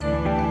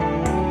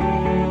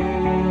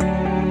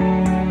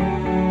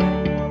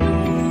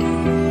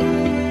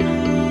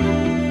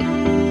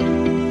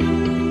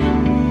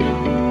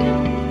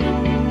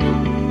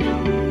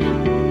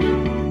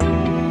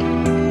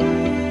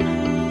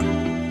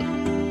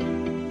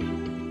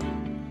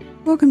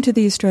Welcome to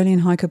the Australian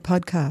Hiker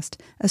Podcast,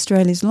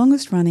 Australia's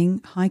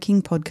longest-running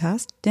hiking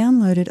podcast,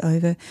 downloaded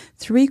over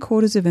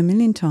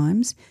 750,000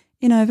 times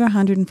in over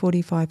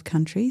 145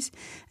 countries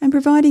and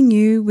providing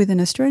you with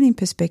an Australian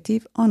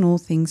perspective on all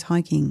things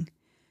hiking.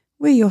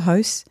 We're your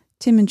hosts,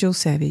 Tim and Jill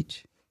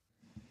Savage.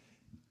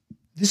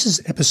 This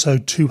is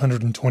episode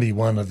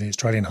 221 of the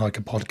Australian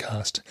Hiker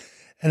Podcast,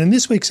 and in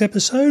this week's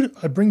episode,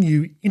 I bring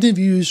you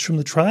interviews from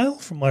the trail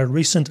from my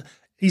recent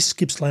East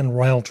Gippsland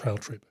Rail Trail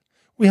trip.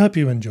 We hope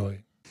you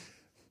enjoy.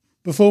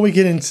 Before we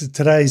get into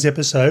today's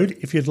episode,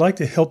 if you'd like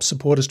to help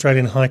support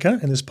Australian Hiker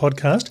and this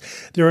podcast,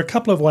 there are a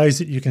couple of ways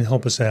that you can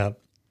help us out.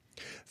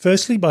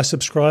 Firstly, by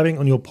subscribing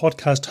on your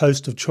podcast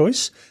host of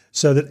choice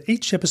so that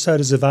each episode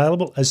is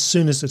available as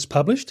soon as it's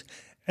published.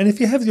 And if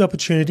you have the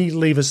opportunity,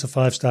 leave us a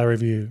 5-star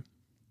review.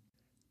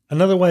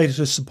 Another way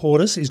to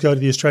support us is go to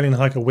the Australian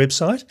Hiker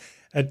website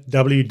at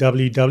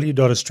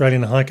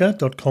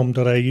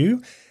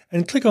www.australianhiker.com.au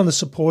and click on the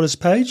Support Us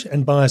page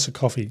and buy us a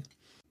coffee.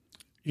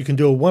 You can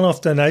do a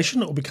one-off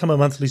donation or become a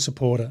monthly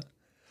supporter.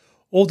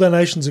 All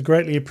donations are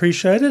greatly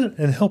appreciated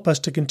and help us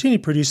to continue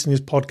producing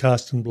this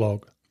podcast and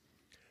blog.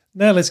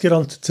 Now let's get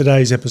on to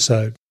today's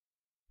episode.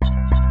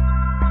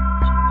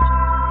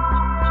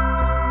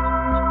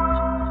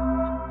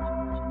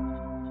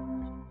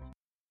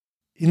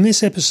 In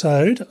this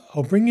episode,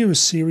 I'll bring you a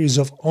series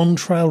of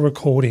on-trail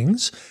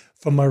recordings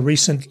from my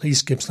recent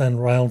East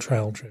Gippsland Rail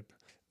Trail trip.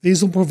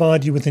 These will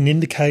provide you with an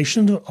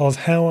indication of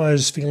how I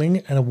was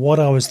feeling and what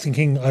I was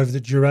thinking over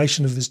the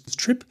duration of this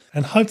trip,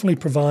 and hopefully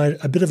provide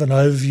a bit of an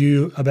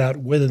overview about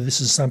whether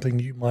this is something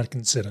you might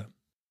consider.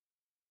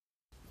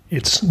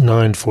 It's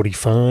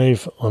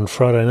 9:45 on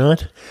Friday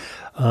night.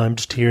 I'm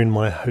just here in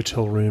my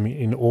hotel room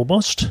in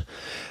Orbost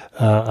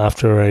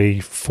after a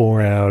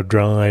 4-hour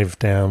drive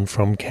down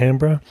from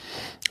Canberra.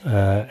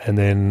 And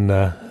then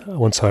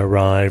once I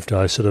arrived,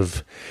 I sort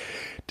of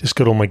just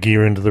got all my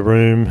gear into the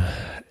room,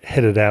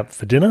 headed out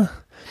for dinner,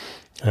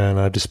 and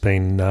I've just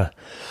been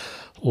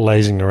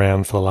lazing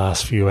around for the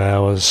last few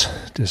hours,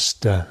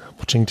 just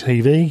watching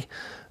TV,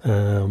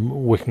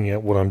 working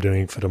out what I'm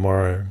doing for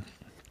tomorrow,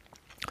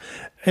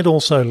 and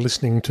also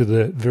listening to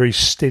the very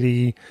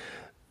steady,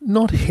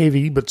 not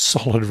heavy, but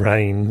solid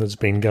rain that's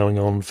been going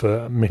on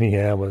for many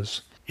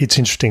hours. It's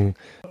interesting.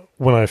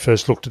 When I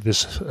first looked at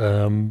this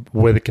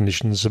weather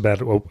conditions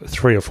about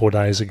 3 or 4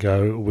 days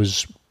ago, it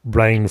was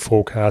rain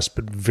forecast,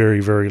 but very,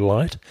 very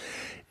light.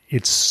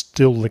 It's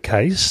still the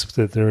case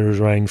that there is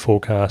rain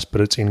forecast,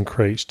 but it's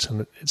increased.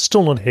 And it's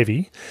still not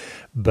heavy,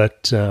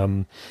 but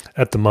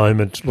at the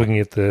moment, looking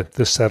at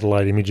the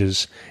satellite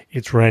images,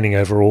 it's raining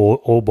over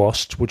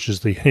Orbost, which is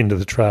the end of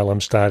the trail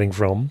I'm starting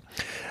from.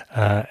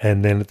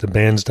 And then at the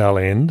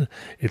Bairnsdale end,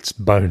 it's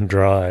bone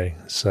dry.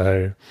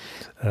 So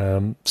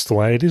it's the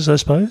way it is, I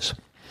suppose.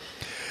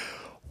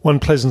 One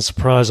pleasant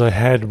surprise I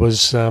had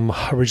was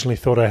I originally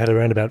thought I had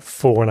around about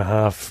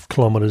 4.5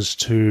 kilometres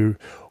to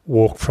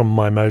walk from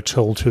my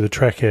motel to the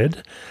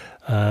trackhead,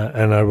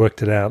 and I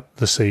worked it out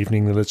this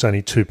evening that it's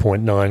only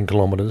 2.9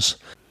 kilometres.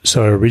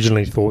 So I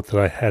originally thought that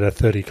I had a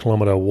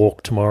 30-kilometre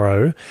walk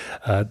tomorrow.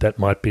 That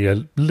might be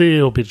a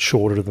little bit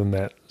shorter than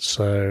that,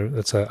 so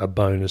that's a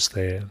bonus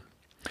there.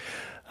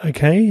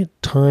 Okay,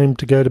 time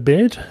to go to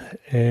bed,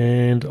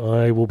 and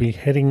I will be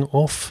heading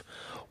off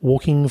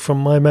walking from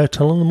my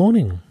motel in the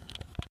morning.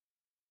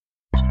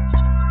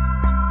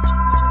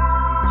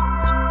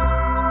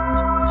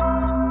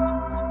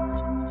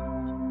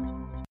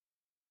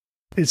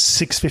 It's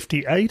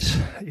 6:58,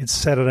 it's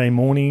Saturday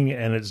morning,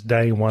 and it's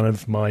day one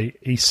of my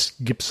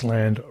East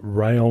Gippsland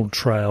Rail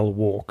Trail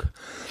walk.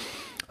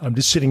 I'm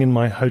just sitting in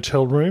my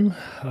hotel room.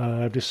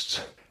 I've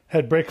just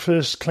had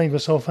breakfast, cleaned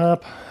myself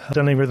up,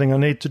 done everything I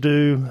need to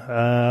do.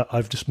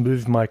 I've just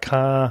moved my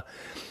car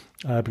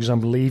because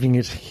I'm leaving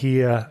it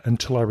here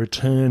until I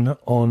return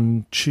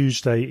on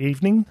Tuesday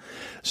evening.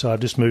 So I've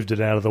just moved it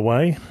out of the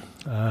way,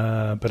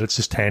 but it's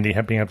just handy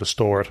being able to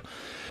store it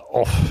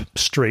off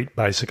street,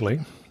 basically.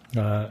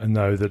 And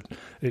know that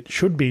it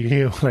should be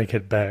here when I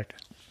get back.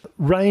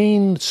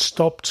 Rain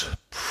stopped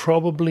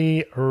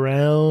probably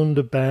around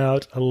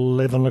about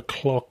 11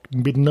 o'clock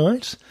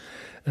midnight,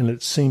 and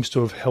it seems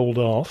to have held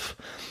off.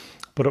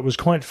 But it was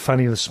quite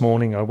funny this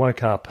morning. I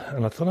woke up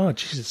and I thought, oh,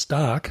 geez, it's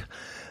dark.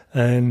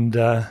 And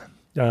we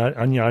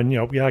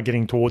are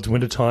getting towards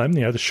winter time.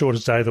 The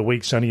shortest day of the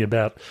week's only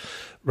about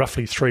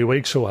roughly 3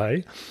 weeks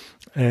away.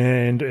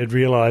 And it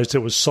realised it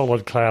was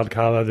solid cloud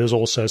cover. There's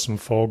also some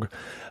fog.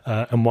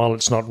 And while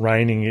it's not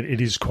raining,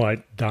 it is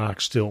quite dark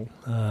still.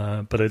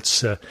 But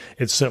it's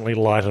certainly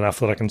light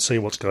enough that I can see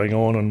what's going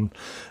on, and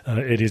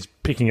it is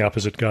picking up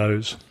as it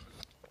goes.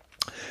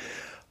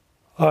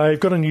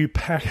 I've got a new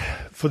pack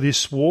for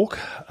this walk.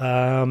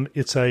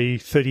 It's a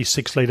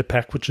 36-litre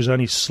pack, which is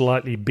only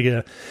slightly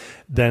bigger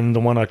than the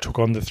one I took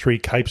on the Three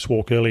Capes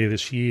walk earlier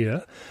this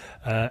year.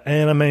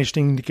 And I'm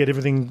managing to get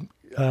everything.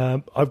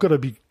 I've got to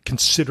be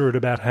considerate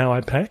about how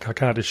I pack. I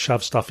can't just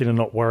shove stuff in and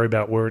not worry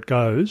about where it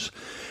goes.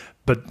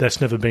 But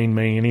that's never been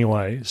me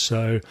anyway.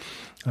 So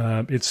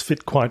it's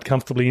fit quite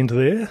comfortably into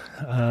there.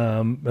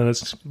 And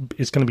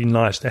it's going to be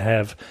nice to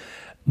have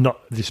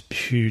not this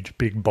huge,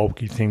 big,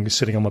 bulky thing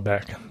sitting on my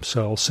back.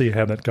 So I'll see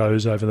how that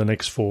goes over the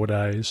next 4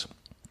 days.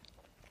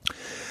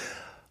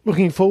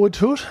 Looking forward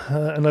to it,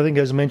 and I think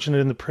as I mentioned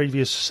in the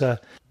previous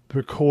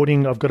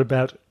recording, I've got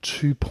about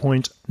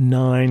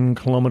 2.9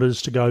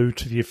 kilometres to go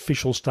to the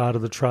official start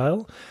of the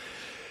trail.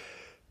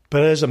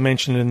 But as I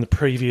mentioned in the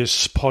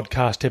previous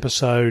podcast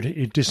episode,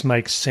 it just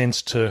makes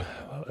sense to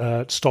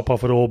stop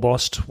off at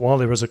Orbost while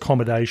there is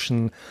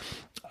accommodation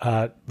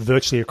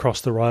virtually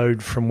across the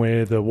road from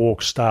where the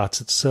walk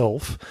starts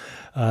itself.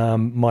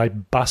 My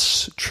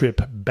bus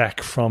trip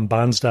back from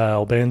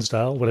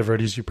Bairnsdale, whatever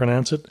it is you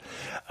pronounce it,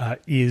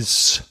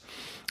 is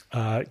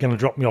going to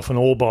drop me off in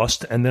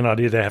Orbost, and then I'd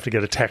either have to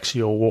get a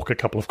taxi or walk a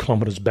couple of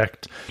kilometres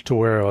back to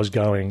where I was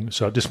going.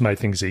 So it just made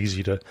things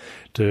easy to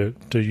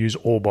use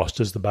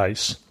Orbost as the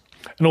base.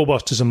 And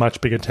Orbost is a much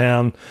bigger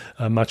town,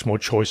 much more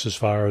choice as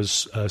far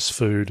as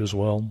food as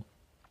well.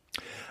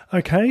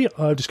 Okay,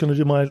 I'm just going to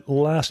do my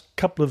last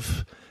couple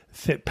of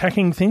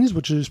packing things,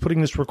 which is putting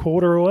this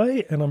recorder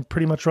away, and I'm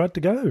pretty much right to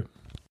go.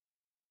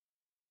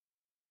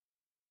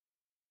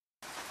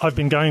 I've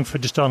been going for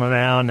just on an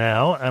hour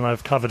now, and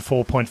I've covered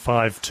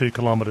 4.52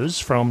 kilometres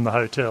from the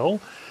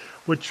hotel,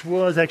 which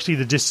was actually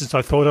the distance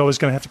I thought I was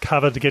going to have to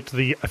cover to get to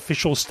the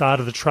official start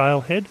of the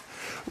trailhead,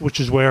 which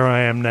is where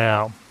I am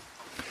now.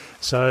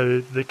 So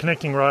the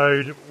connecting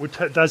road, which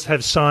does have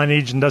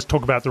signage and does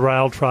talk about the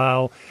rail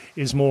trail,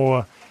 is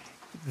more,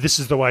 this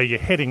is the way you're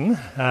heading,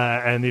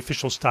 and the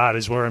official start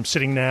is where I'm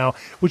sitting now,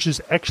 which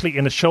is actually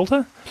in a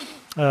shelter.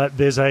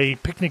 There's a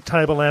picnic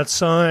table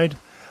outside,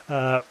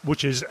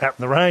 which is out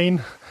in the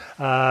rain.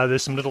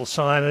 There's some little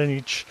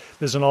signage.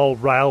 There's an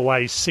old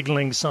railway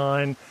signalling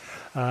sign.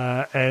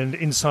 And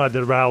inside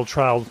the rail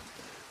trail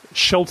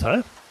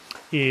shelter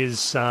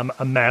is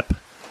a map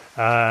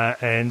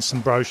and some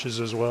brochures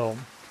as well.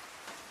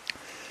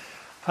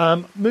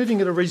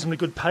 Moving at a reasonably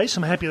good pace.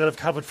 I'm happy that I've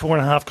covered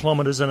 4.5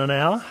 kilometres in an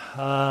hour.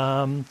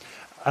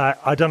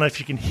 I don't know if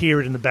you can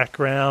hear it in the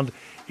background.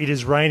 It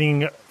is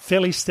raining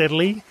fairly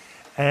steadily,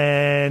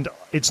 and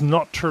it's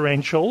not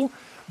torrential,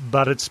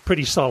 but it's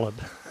pretty solid.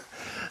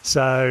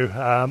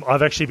 So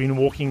I've actually been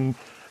walking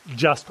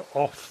just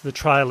off the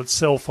trail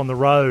itself on the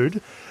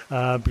road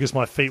because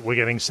my feet were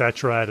getting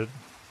saturated.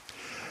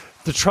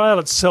 The trail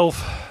itself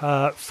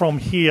from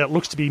here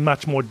looks to be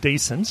much more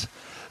decent.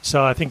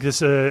 So I think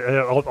this.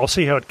 I'll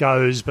see how it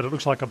goes, but it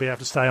looks like I'll be able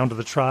to stay onto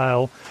the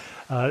trail.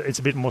 It's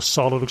a bit more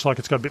solid. It looks like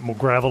it's got a bit more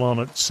gravel on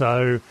it,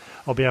 so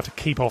I'll be able to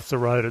keep off the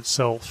road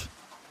itself.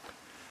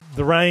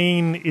 The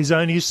rain is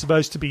only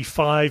supposed to be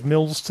 5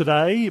 mils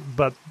today,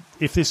 but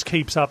if this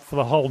keeps up for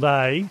the whole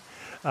day,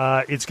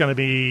 it's going to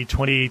be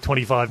 20,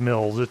 25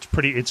 mils. It's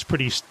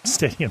pretty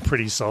steady and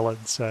pretty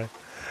solid. So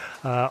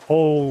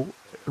all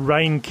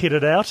rain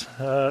kitted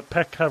out,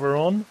 pack cover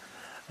on,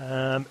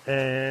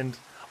 and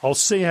I'll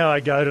see how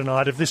I go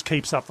tonight. If this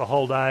keeps up the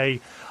whole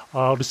day,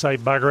 I'll just say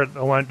bugger it.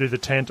 I won't do the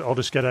tent. I'll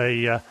just get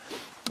a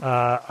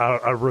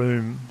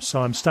room. So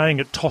I'm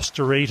staying at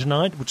Tosteree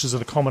tonight, which is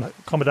an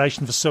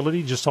accommodation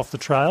facility just off the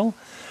trail.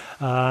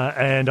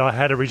 And I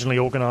had originally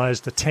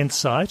organised a tent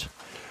site.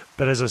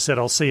 But as I said,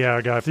 I'll see how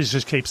I go. If this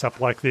just keeps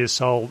up like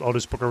this, I'll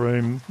just book a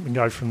room and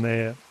go from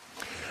there.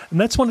 And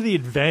that's one of the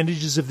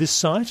advantages of this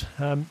site.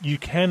 You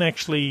can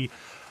actually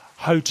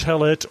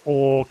hotel it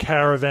or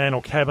caravan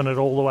or cabin it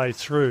all the way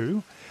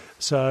through.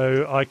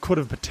 So I could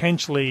have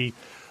potentially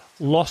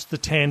lost the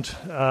tent,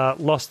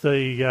 lost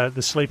the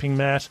sleeping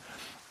mat,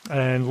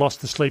 and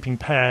lost the sleeping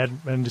pad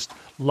and just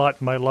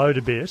lighten my load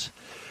a bit.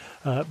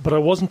 But I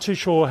wasn't too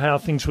sure how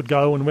things would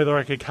go and whether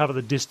I could cover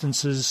the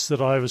distances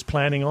that I was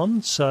planning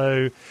on.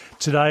 So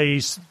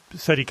today's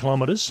 30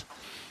 kilometres,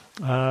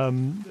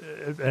 and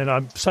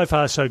I'm so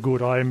far so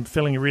good. I'm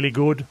feeling really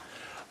good.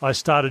 I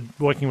started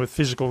working with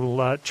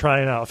a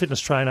fitness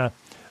trainer,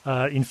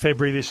 in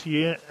February this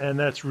year, and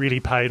that's really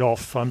paid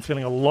off. I'm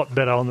feeling a lot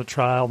better on the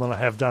trail than I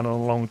have done in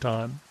a long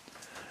time.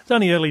 It's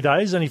only early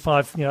days, only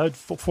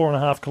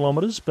 4.5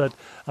 kilometres, but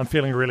I'm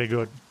feeling really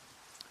good.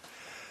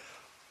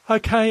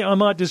 Okay, I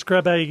might just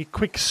grab a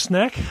quick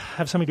snack,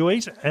 have something to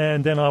eat,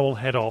 and then I will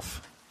head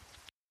off.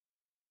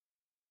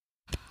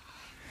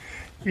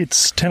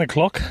 It's 10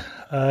 o'clock.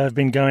 I've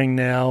been going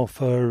now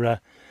for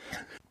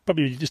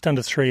probably just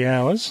under 3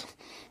 hours,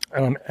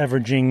 and I'm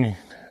averaging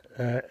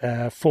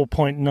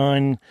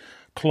 4.9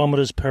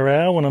 kilometres per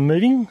hour when I'm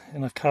moving,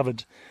 and I've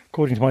covered,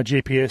 according to my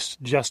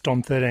GPS, just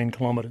on 13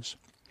 kilometres.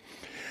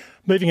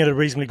 Moving at a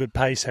reasonably good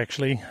pace,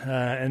 actually,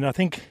 and I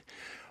think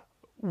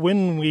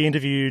when we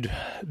interviewed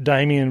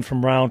Damien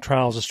from Rail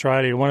Trails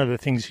Australia, one of the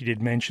things he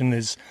did mention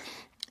is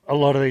a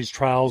lot of these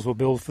trails were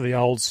built for the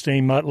old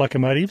steam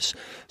locomotives,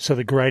 so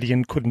the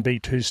gradient couldn't be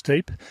too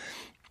steep.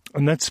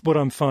 And that's what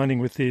I'm finding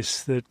with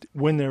this, that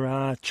when there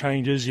are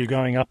changes, you're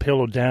going uphill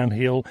or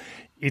downhill,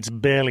 it's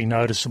barely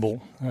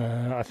noticeable.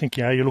 I think,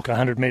 you look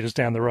 100 metres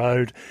down the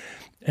road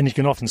and you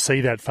can often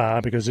see that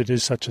far because it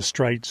is such a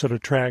straight sort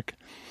of track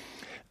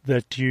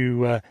that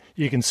you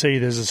can see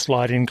there's a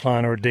slight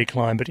incline or a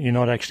decline, but you're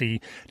not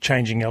actually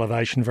changing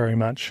elevation very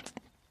much.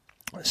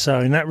 So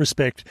in that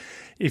respect,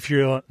 if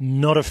you're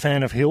not a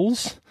fan of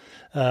hills,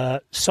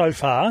 so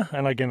far.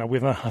 And again,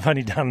 I've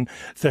only done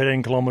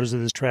 13 kilometres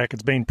of this track.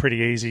 It's been pretty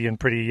easy and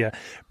pretty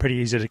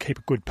easy to keep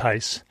a good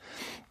pace.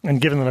 And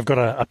given that I've got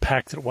a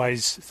pack that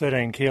weighs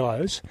 13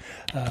 kilos,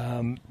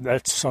 I'm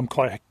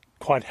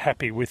quite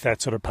happy with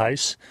that sort of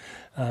pace.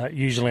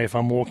 Usually, if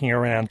I'm walking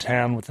around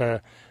town with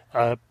a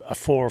 4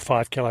 or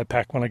 5 kilo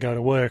pack when I go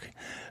to work,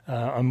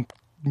 I'm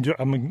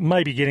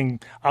maybe getting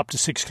up to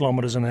 6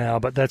 kilometres an hour,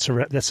 but that's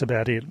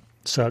about it.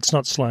 So it's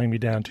not slowing me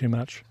down too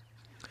much.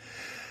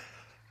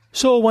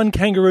 Saw one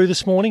kangaroo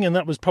this morning, and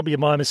that was probably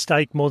my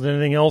mistake more than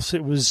anything else.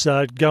 It was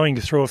going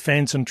through a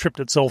fence and tripped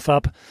itself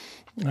up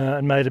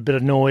and made a bit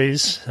of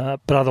noise,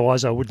 but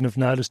otherwise I wouldn't have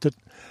noticed it.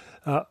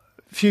 A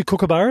few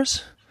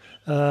kookaburras,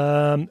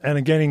 and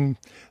again,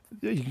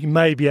 you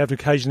may be able to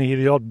occasionally hear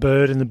the odd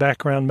bird in the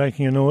background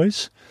making a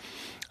noise,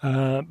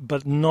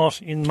 but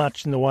not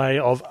much in the way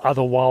of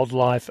other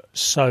wildlife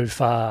so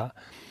far.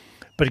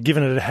 But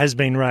given that it has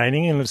been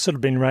raining, and it's sort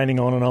of been raining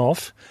on and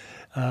off,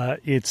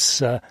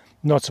 it's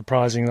not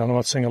surprising that I'm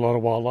not seeing a lot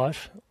of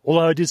wildlife,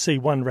 although I did see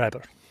one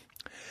rabbit.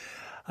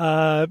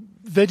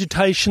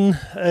 Vegetation,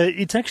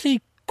 it's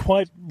actually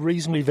quite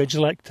reasonably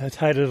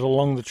vegetated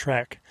along the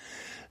track.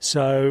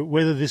 So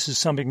whether this is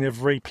something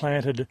they've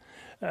replanted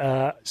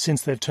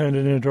since they've turned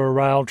it into a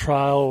rail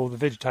trail, or the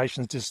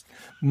vegetation's just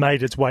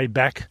made its way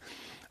back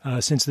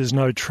since there's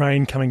no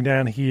train coming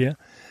down here.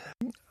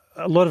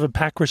 A lot of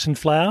Epacris in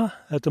flower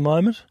at the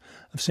moment.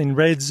 I've seen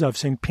reds, I've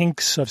seen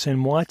pinks, I've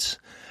seen whites,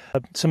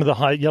 some of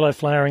the yellow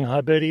flowering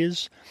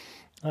hyberdias.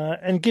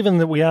 And given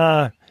that we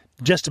are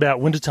just about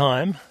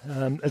wintertime,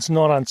 it's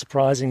not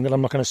unsurprising that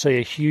I'm not going to see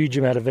a huge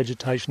amount of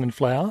vegetation in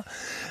flower.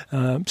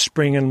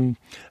 Spring and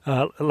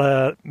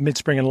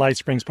mid-spring and late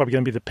spring is probably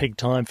going to be the peak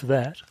time for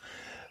that.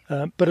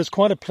 But it's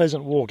quite a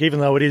pleasant walk,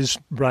 even though it is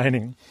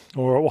raining,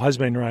 or has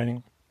been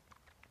raining.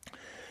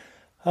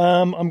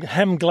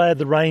 I'm glad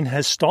the rain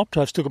has stopped.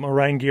 I've still got my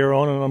rain gear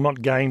on, and I'm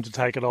not game to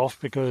take it off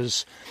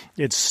because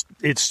it's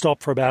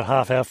stopped for about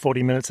half hour,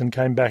 40 minutes, and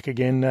came back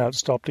again. Now it's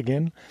stopped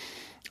again.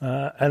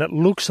 And it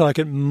looks like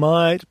it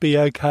might be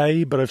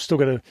okay, but I've still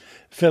got a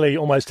fairly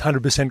almost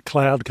 100%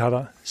 cloud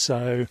cover,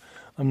 so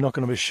I'm not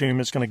going to assume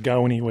it's going to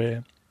go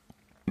anywhere.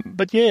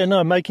 But yeah,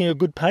 no, making a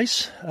good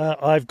pace.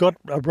 I've got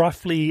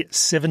roughly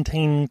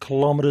 17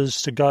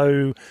 kilometres to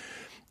go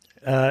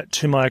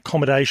to my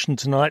accommodation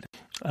tonight.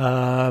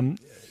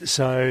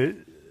 So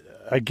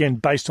again,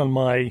 based on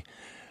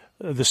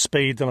the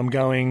speed that I'm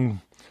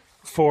going,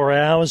 4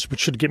 hours,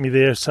 which should get me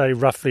there, say,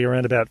 roughly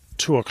around about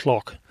 2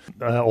 o'clock.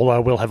 Although I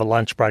will have a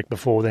lunch break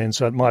before then,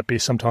 so it might be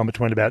sometime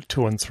between about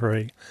 2 and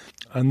 3.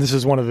 And this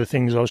is one of the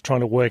things I was trying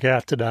to work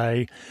out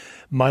today.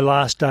 My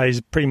last day is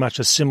pretty much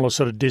a similar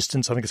sort of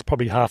distance. I think it's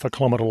probably half a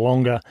kilometre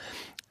longer.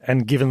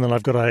 And given that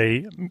I've got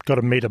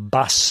to meet a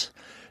bus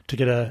to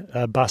get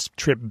a bus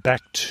trip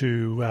back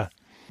to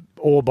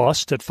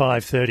Orbost at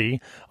 5:30,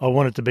 I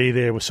wanted to be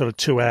there with sort of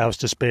 2 hours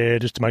to spare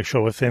just to make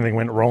sure if anything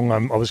went wrong,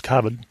 I was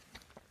covered.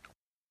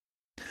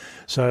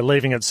 So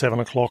leaving at 7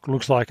 o'clock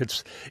looks like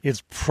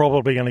it's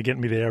probably going to get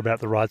me there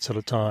about the right sort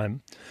of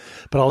time.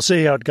 But I'll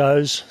see how it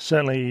goes.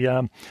 Certainly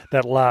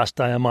that last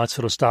day I might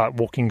sort of start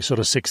walking sort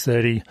of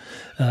 6:30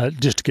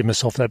 just to give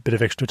myself that bit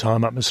of extra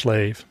time up my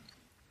sleeve.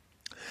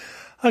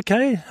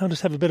 Okay, I'll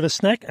just have a bit of a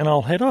snack and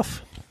I'll head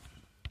off.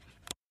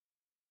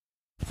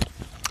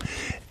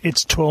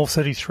 It's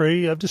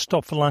 12:33. I've just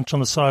stopped for lunch on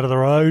the side of the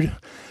road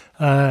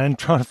and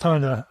trying to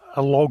find a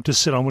log to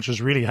sit on, which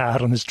is really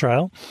hard on this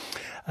trail.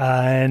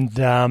 And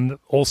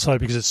also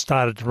because it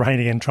started to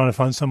rain again, trying to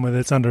find somewhere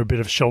that's under a bit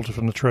of shelter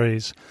from the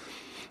trees.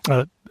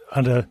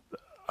 Under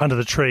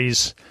the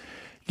trees,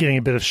 getting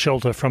a bit of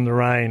shelter from the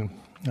rain,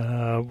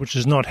 which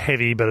is not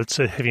heavy, but it's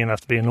heavy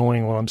enough to be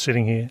annoying while I'm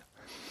sitting here.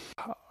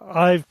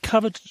 I've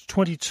covered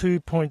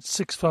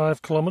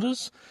 22.65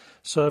 kilometres,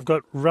 so I've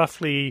got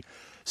roughly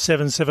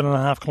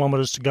 7.5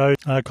 kilometres to go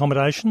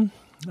accommodation.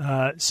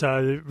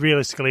 So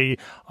realistically,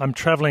 I've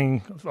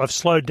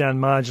slowed down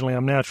marginally.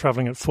 I'm now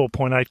travelling at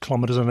 4.8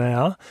 kilometres an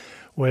hour,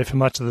 where for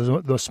much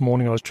of this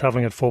morning I was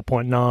travelling at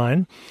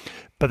 4.9,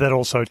 but that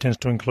also tends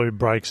to include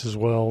breaks as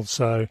well.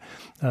 So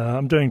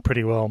I'm doing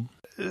pretty well.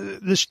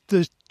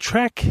 The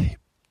track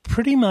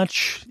pretty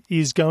much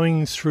is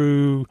going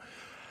through,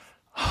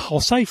 I'll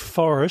say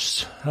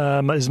forest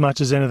as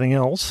much as anything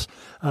else,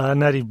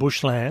 native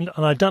bushland,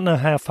 and I don't know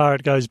how far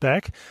it goes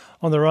back.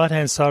 On the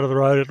right-hand side of the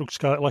road, it looks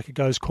like it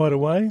goes quite a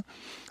way.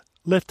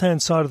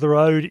 Left-hand side of the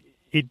road,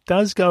 it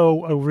does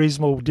go a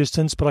reasonable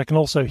distance, but I can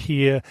also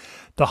hear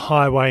the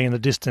highway in the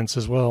distance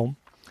as well.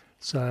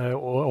 So,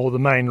 or the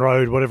main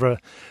road,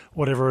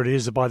 whatever it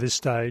is by this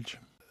stage.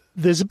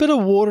 There's a bit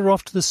of water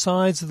off to the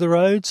sides of the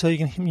road, so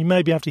you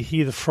may be able to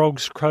hear the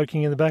frogs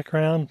croaking in the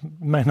background.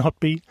 May not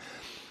be.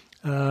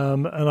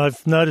 And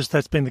I've noticed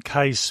that's been the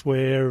case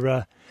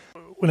where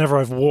whenever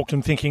I've walked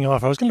and thinking,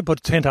 if I was going to put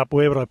a tent up,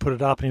 where would I put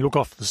it up? And you look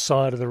off the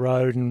side of the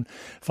road and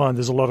find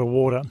there's a lot of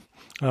water.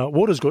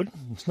 Water's good.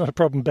 It's not a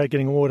problem about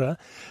getting water,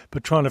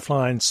 but trying to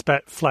find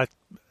flat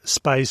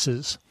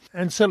spaces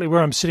And certainly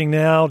where I'm sitting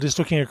now, just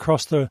looking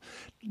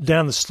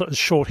down the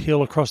short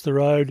hill across the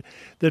road,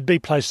 there'd be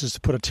places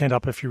to put a tent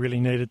up if you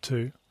really needed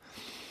to.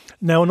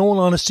 Now, in all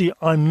honesty,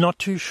 I'm not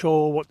too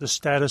sure what the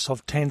status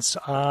of tents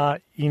are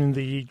in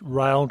the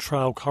rail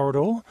trail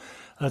corridor.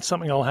 That's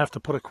something I'll have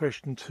to put a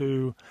question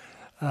to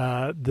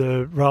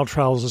the Rail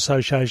Trails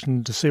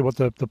Association to see what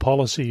the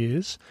policy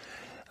is.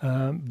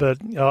 But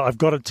I've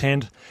got a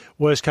tent.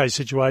 Worst case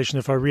situation,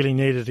 if I really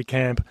needed to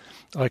camp,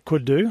 I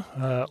could do,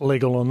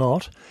 legal or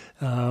not,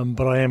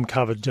 but I am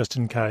covered just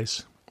in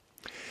case.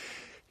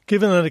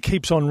 Given that it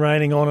keeps on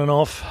raining on and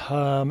off,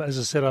 as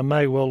I said, I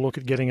may well look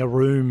at getting a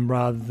room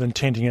rather than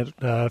tenting it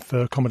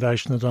for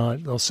accommodation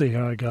tonight. I'll see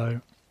how I go.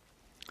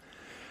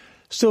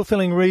 Still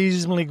feeling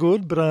reasonably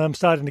good, but I'm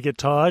starting to get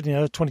tired.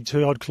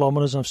 22 odd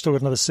kilometres, and I've still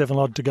got another 7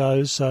 odd to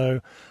go,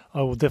 so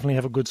I will definitely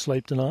have a good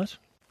sleep tonight.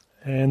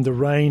 And the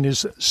rain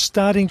is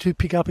starting to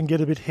pick up and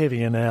get a bit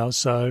heavier now,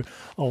 so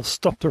I'll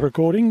stop the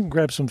recording,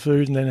 grab some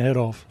food, and then head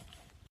off.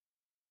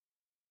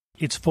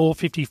 It's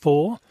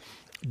 4:54.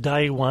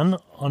 Day 1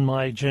 on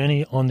my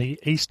journey on the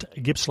East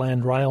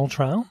Gippsland Rail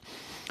Trail,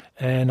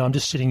 and I'm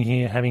just sitting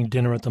here having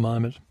dinner at the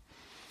moment.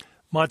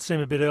 Might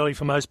seem a bit early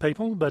for most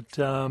people, but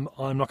I'm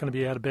not going to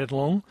be out of bed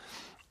long,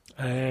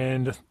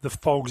 and the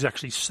fog's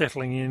actually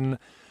settling in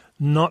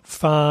not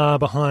far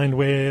behind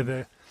where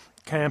the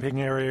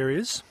camping area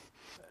is,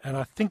 and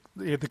I think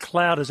the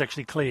cloud has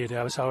actually cleared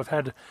now, so I've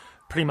had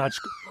pretty much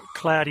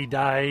cloudy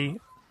day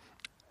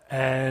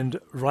and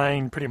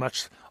rain pretty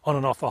much on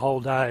and off the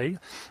whole day,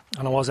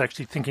 and I was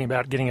actually thinking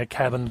about getting a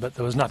cabin, but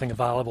there was nothing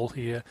available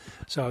here,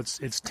 so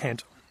it's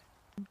tent.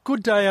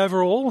 Good day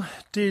overall.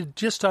 Did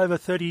just over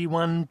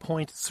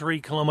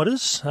 31.3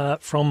 kilometres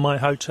from my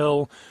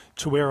hotel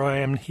to where I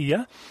am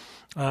here,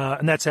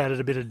 and that's added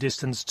a bit of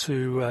distance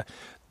to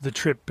the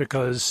trip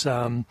because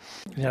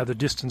the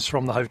distance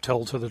from the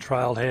hotel to the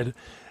trailhead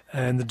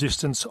and the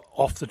distance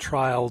off the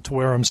trail to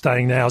where I'm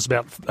staying now is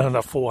about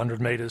another 400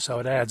 metres, so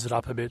it adds it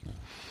up a bit.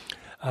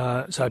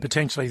 So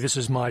potentially this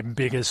is my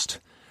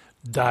biggest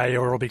day,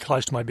 or it'll be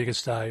close to my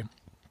biggest day.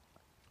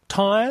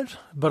 Tired,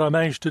 but I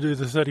managed to do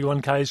the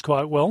 31 Ks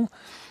quite well.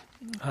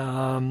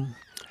 And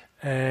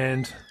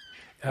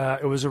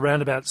it was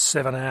around about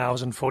 7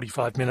 hours and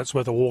 45 minutes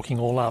worth of walking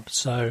all up,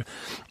 and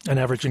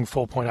averaging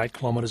 4.8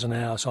 kilometres an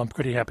hour, so I'm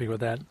pretty happy with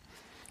that.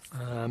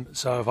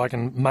 So if I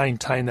can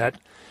maintain that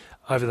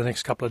over the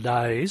next couple of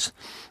days,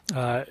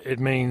 it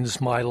means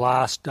my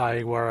last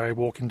day where I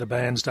walk into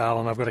Bairnsdale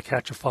and I've got to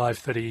catch a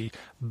 5:30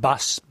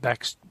 bus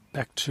back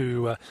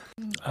to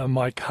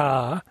my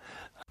car,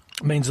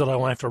 means that I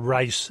won't have to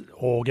race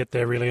or get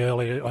there really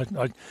early.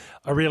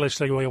 I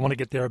realistically want to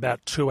get there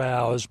about 2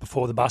 hours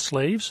before the bus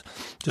leaves,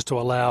 just to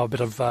allow a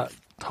bit of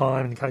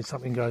time in case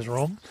something goes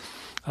wrong.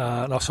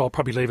 So I'll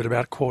probably leave at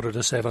about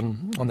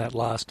 6:45 on that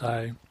last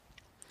day.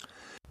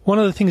 One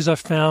of the things I've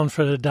found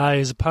for today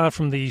is, apart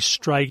from the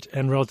straight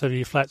and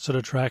relatively flat sort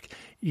of track,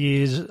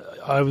 is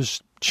I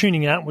was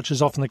tuning out, which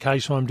is often the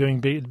case when I'm doing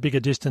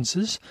bigger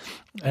distances,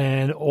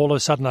 and all of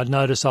a sudden I'd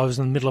noticed I was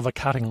in the middle of a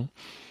cutting,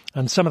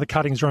 and some of the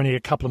cuttings were only a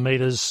couple of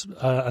metres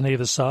on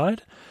either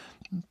side.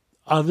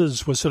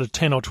 Others were sort of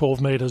 10 or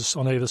 12 metres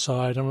on either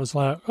side, and I was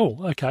like,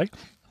 oh, okay.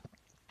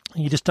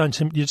 You just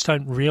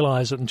don't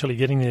realise it until you're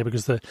getting there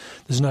because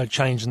there's no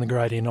change in the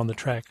gradient on the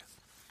track.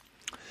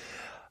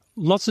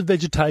 Lots of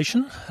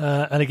vegetation,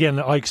 and again,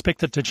 I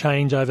expect it to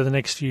change over the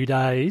next few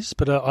days,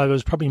 but I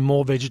was probably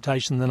more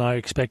vegetation than I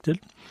expected.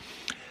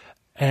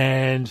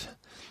 And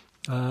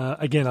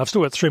again, I've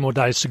still got 3 more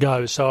days to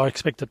go, so I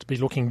expect it to be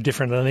looking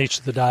different on each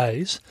of the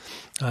days,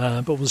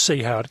 but we'll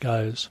see how it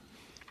goes.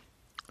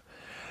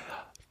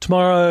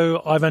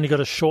 Tomorrow, I've only got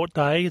a short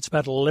day. It's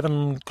about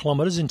 11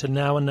 kilometres into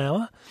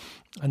Nowa,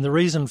 and the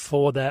reason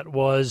for that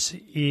was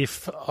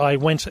if I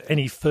went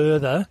any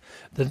further,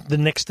 the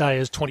next day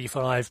is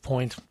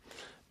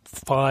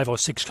 25.5 or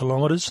 6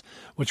 kilometres,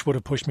 which would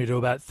have pushed me to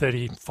about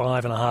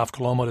 35.5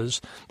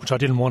 kilometres, which I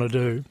didn't want to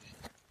do,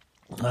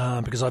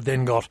 because I've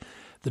then got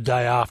the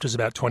day after is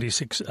about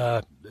 26,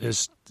 would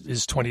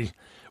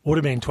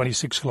have been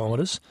 26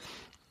 kilometres,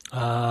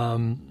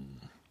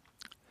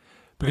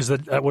 because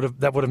that would have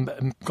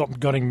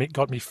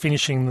got me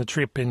finishing the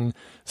trip in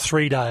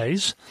 3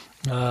 days,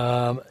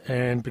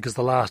 and because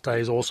the last day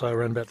is also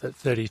around about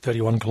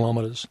 31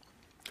 kilometres.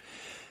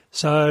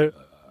 So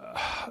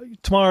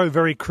tomorrow,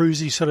 very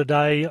cruisy sort of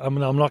day. I'm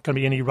not going to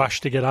be any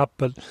rush to get up,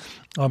 but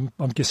I'm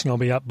guessing I'll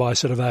be up by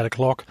sort of 8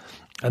 o'clock,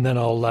 and then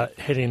I'll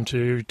head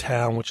into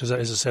town, which is,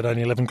 as I said,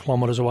 only 11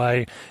 kilometres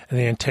away, and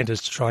the intent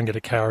is to try and get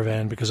a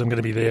caravan because I'm going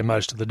to be there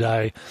most of the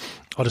day.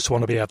 I just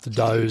want to be able to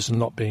doze and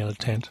not be in a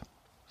tent.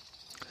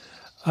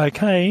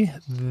 Okay,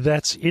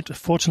 that's it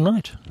for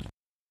tonight.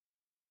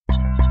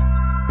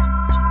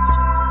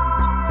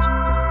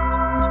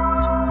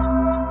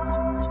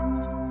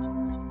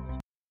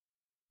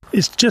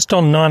 It's just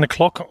on 9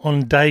 o'clock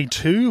on day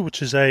 2,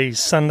 which is a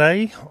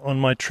Sunday, on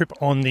my trip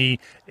on the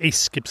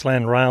East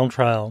Gippsland Rail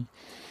Trail.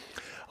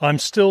 I'm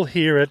still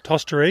here at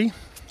Tosteree.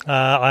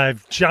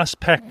 I've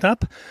just packed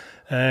up,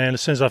 and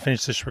as soon as I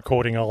finish this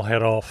recording, I'll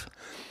head off.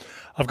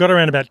 I've got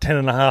around about 10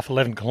 and a half,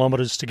 11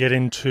 kilometres to get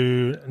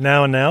into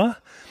Nowa.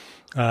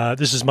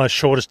 This is my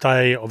shortest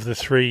day of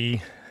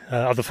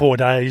the 4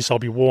 days I'll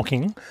be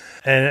walking.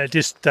 And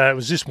it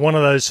was just one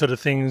of those sort of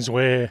things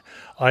where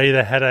I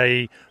either had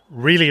a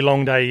really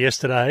long day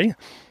yesterday,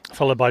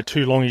 followed by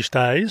 2 longish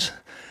days,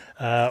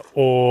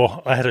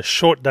 or I had a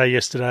short day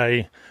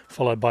yesterday,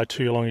 followed by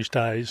 2 longish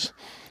days.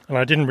 And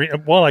I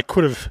didn't, while I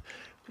could have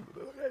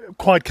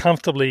quite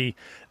comfortably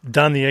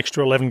done the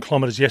extra 11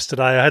 kilometres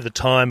yesterday, I had the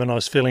time and I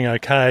was feeling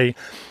okay.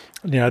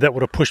 That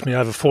would have pushed me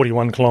over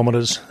 41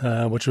 kilometres,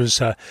 which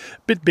was a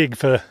bit big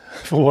for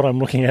what I'm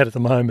looking at the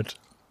moment.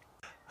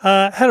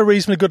 Had a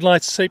reasonably good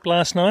night's sleep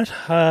last night.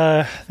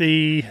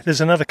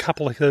 There's another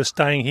couple that are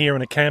staying here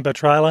in a camper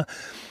trailer.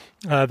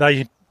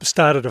 They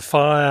started a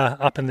fire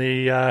up in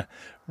the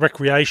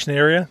recreation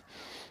area,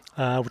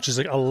 which is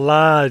a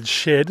large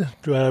shed,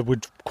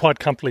 would quite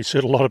comfortably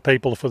suit a lot of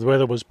people if the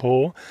weather was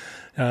poor.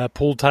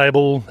 Pool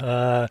table,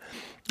 a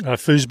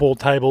foosball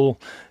table,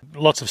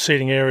 lots of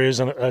seating areas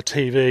and a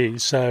TV.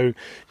 So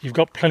you've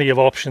got plenty of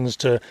options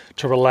to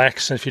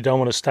relax if you don't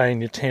want to stay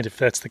in your tent, if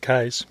that's the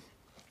case.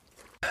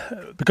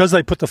 Because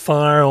they put the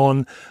fire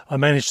on, I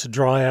managed to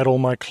dry out all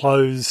my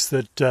clothes,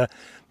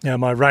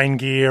 my rain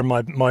gear,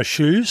 my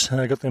shoes, and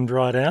I got them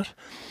dried out.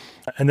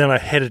 And then I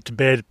headed to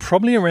bed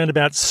probably around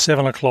about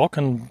 7 o'clock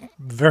and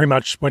very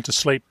much went to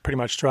sleep pretty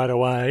much straight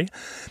away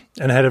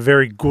and had a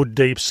very good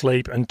deep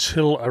sleep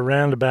until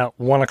around about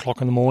 1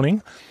 o'clock in the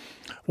morning.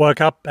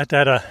 Woke up, had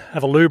to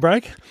have a loo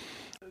break.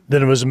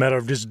 Then it was a matter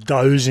of just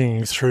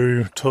dozing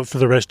through for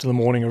the rest of the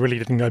morning. I really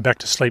didn't go back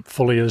to sleep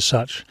fully as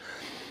such.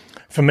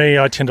 For me,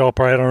 I tend to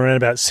operate on around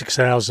about 6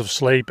 hours of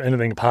sleep.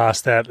 Anything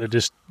past that, I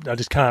just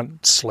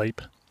can't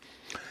sleep.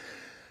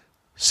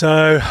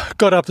 So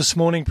got up this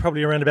morning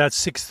probably around about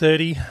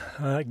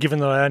 6:30, given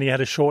that I only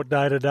had a short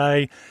day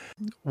today.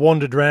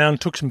 Wandered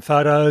around, took some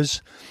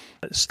photos,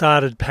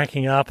 started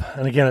packing up.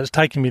 And again, it's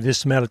taken me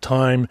this amount of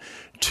time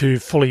to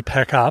fully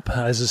pack up.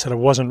 As I said, I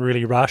wasn't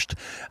really rushed,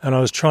 and I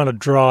was trying to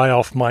dry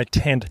off my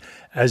tent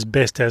as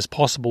best as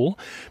possible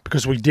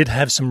because we did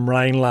have some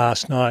rain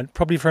last night,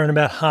 probably for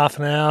about half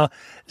an hour,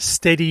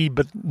 steady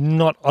but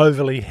not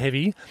overly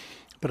heavy,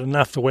 but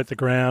enough to wet the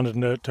ground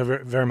and to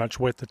very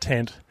much wet the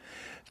tent.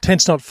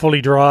 Tent's not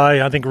fully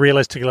dry. I think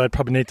realistically I'd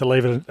probably need to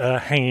leave it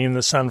hanging in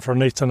the sun for at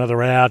least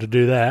another hour to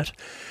do that.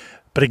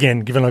 But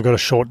again, given I've got a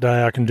short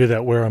day, I can do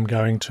that where I'm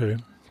going to.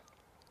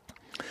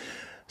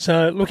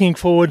 So looking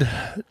forward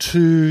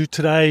to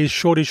today's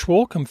shortish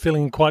walk. I'm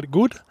feeling quite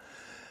good.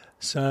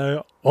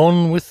 So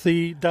on with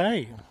the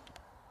day.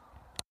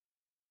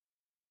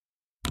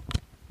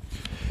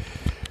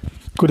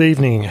 Good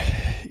evening.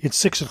 It's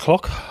 6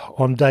 o'clock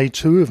on day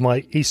 2 of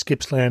my East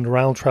Gippsland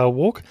Rail Trail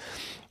walk.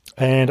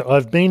 And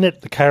I've been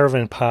at the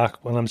caravan park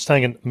when I'm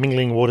staying at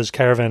Mingling Waters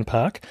Caravan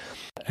Park,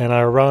 and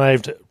I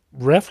arrived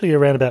roughly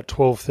around about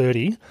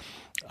 12:30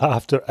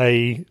 after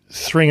a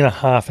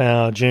 3.5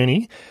 hour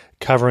journey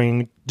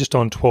covering just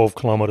on 12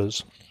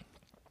 kilometres.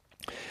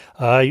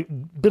 A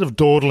bit of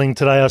dawdling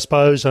today, I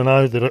suppose. I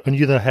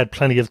knew that I had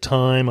plenty of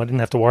time. I didn't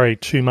have to worry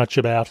too much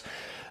about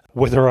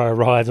whether I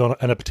arrived on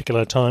a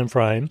particular time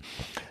frame.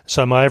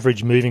 So my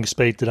average moving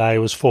speed today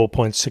was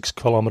 4.6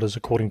 kilometres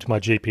according to my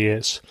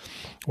GPS,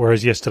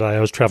 whereas yesterday I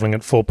was travelling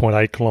at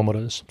 4.8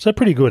 kilometres. So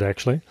pretty good,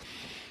 actually.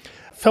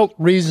 Felt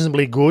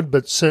reasonably good,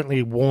 but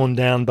certainly worn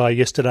down by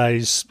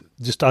yesterday's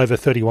just over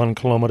 31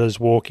 kilometres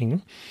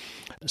walking.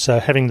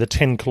 So having the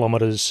 10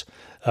 kilometres,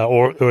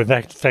 or in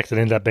fact it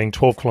ended up being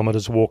 12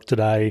 kilometres walk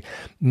today,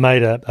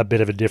 made a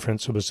bit of a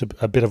difference. It was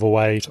a bit of a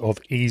way of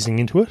easing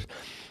into it.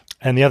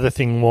 And the other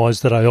thing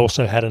was that I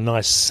also had a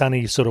nice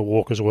sunny sort of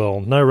walk as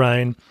well. No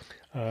rain.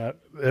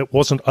 It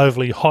wasn't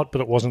overly hot, but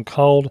it wasn't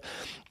cold.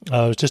 It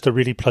was just a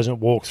really pleasant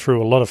walk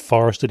through a lot of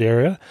forested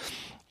area.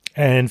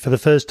 And for the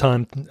first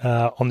time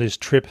on this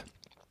trip,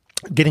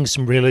 getting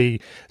some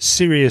really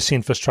serious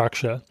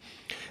infrastructure.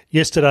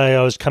 Yesterday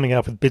I was coming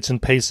up with bits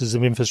and pieces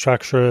of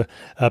infrastructure,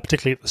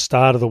 particularly at the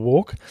start of the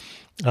walk.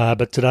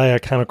 But today I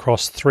came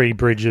across 3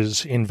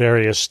 bridges in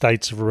various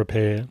states of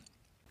repair.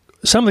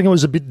 Something that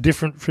was a bit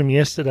different from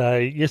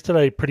yesterday.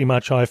 Yesterday, pretty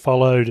much I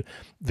followed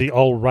the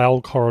old rail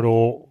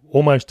corridor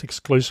almost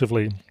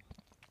exclusively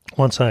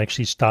once I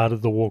actually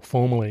started the walk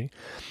formally.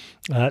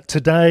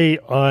 Today,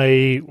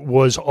 I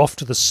was off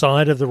to the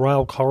side of the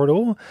rail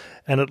corridor,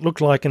 and it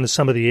looked like in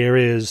some of the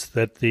areas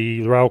that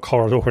the rail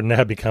corridor had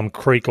now become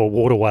creek or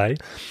waterway.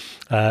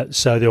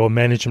 So there were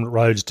management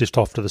roads just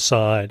off to the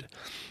side.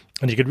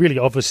 And you could really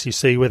obviously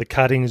see where the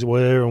cuttings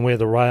were and where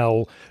the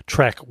rail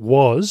track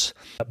was,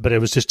 but it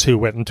was just too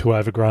wet and too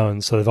overgrown.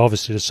 So they've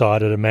obviously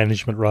decided a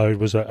management road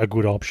was a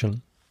good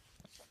option.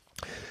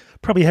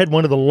 Probably had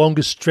one of the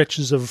longest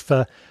stretches of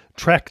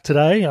track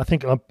today. I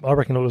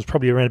reckon it was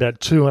probably around about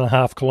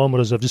 2.5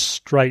 kilometres of just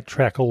straight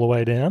track all the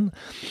way down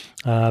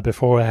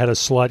before I had a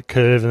slight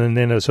curve, and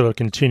then it sort of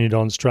continued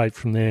on straight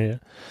from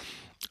there.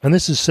 And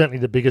this is certainly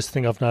the biggest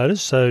thing I've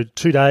noticed. So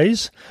 2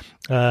 days,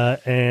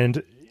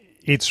 and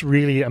It's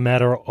really a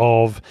matter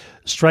of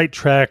straight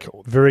track,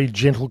 very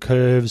gentle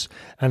curves,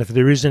 and if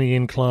there is any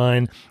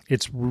incline,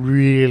 it's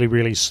really,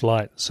 really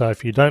slight. So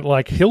if you don't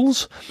like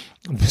hills,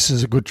 this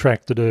is a good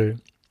track to do.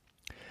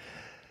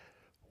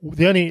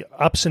 The only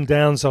ups and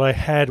downs that I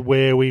had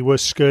where we were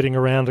skirting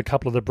around a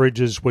couple of the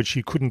bridges which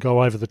you couldn't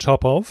go over the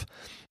top of.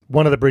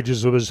 One of the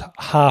bridges was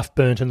half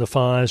burnt in the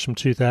fires from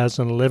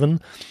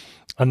 2011.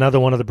 Another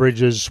one of the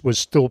bridges was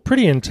still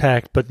pretty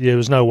intact, but there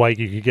was no way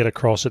you could get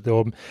across it.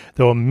 There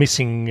were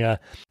missing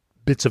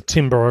bits of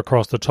timber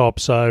across the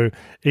top, so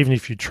even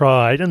if you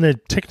tried, and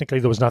technically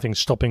there was nothing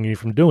stopping you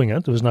from doing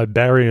it, there was no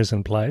barriers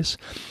in place,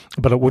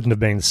 but it wouldn't have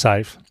been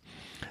safe.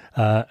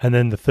 And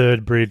then the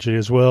third bridge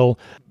as well,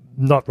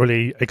 not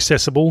really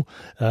accessible,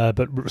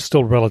 but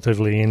still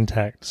relatively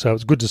intact. So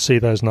it's good to see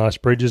those nice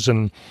bridges,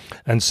 and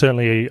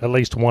certainly at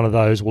least one of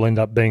those will end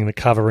up being the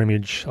cover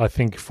image, I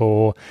think,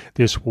 for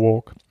this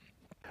walk.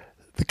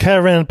 The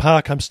caravan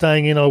park I'm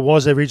staying in, I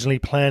was originally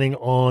planning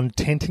on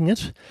tenting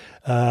it,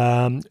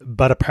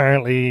 but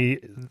apparently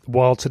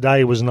while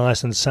today was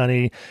nice and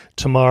sunny,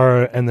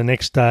 tomorrow and the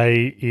next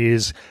day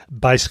is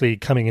basically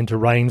coming into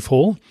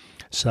rainfall.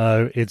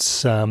 So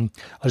it's I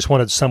just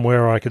wanted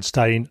somewhere where I could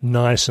stay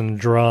nice and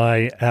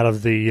dry out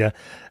of the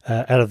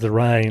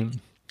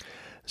rain.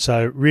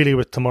 So really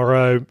with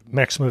tomorrow,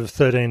 maximum of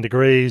 13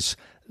 degrees,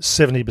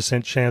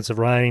 70% chance of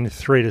rain,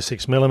 3 to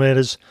 6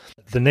 millimetres.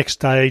 The next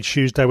day,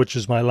 Tuesday, which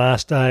is my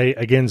last day,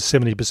 again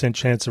 70%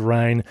 chance of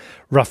rain,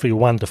 roughly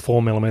 1 to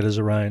 4 millimetres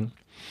of rain.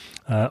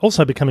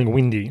 Also becoming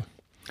windy.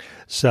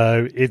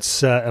 So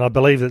it's, and I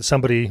believe that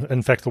somebody,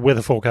 in fact, the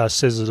weather forecast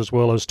says it as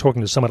well. I was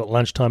talking to someone at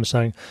lunchtime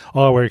saying,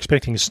 we're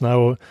expecting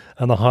snow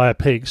on the higher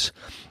peaks.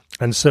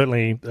 And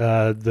certainly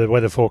the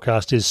weather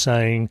forecast is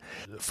saying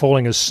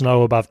falling as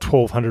snow above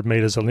 1,200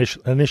 metres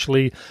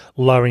initially,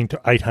 lowering to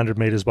 800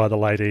 metres by the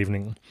late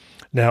evening.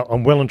 Now,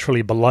 I'm well and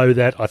truly below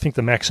that. I think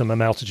the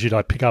maximum altitude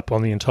I pick up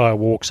on the entire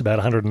walk is about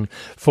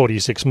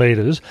 146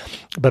 metres,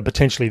 but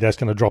potentially that's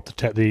going to drop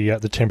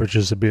the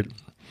temperatures a bit.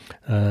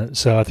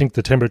 So I think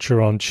the temperature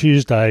on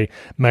Tuesday,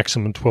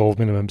 maximum 12,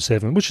 minimum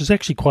 7, which is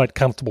actually quite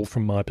comfortable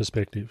from my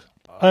perspective.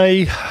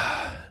 I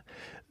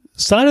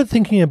started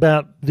thinking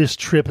about this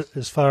trip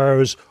as far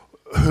as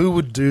who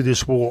would do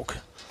this walk.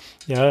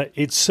 You know,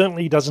 it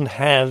certainly doesn't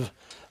have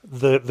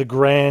the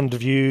grand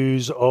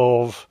views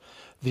of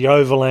the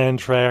Overland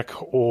Track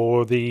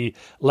or the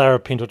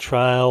Larapinta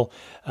Trail.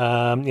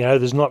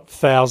 There's not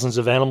thousands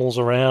of animals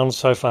around.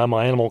 So far,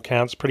 my animal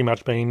count's pretty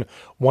much been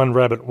one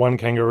rabbit, one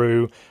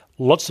kangaroo,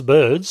 lots of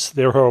birds.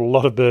 There are a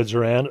lot of birds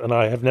around, and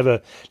I have never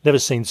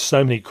seen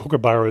so many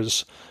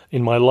kookaburras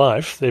in my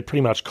life. They're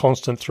pretty much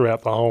constant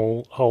throughout the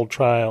whole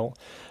trail.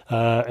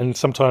 And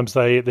sometimes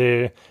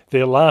they're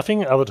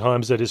laughing, other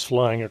times they're just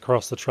flying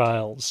across the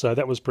trail. So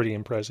that was pretty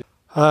impressive.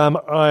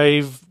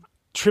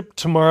 Trip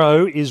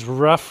tomorrow is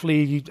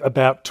roughly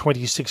about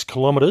 26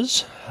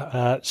 kilometres.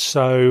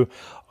 So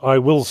I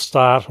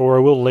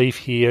will leave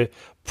here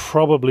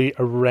probably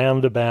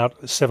around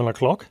about 7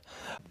 o'clock.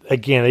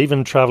 Again,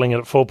 even travelling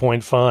at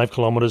 4.5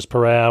 kilometres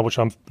per hour, which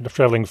I'm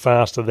travelling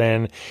faster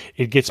than,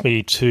 it gets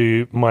me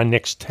to my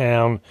next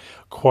town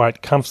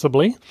quite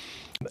comfortably.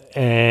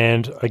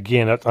 And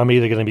again, I'm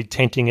either going to be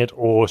tenting it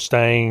or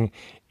staying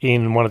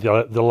in one of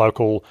the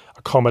local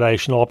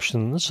accommodation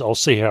options. I'll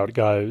see how it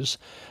goes.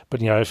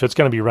 But, if it's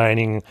going to be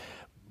raining,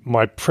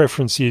 my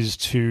preference is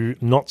to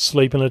not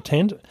sleep in a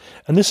tent.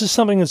 And this is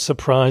something that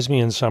surprised me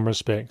in some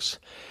respects.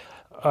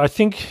 I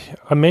think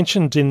I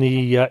mentioned in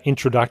the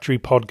introductory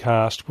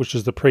podcast, which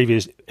is the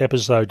previous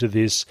episode to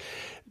this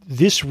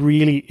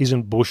really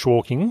isn't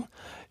bushwalking.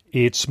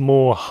 It's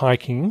more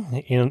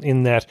hiking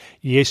in that,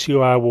 yes,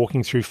 you are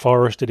walking through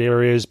forested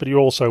areas, but you're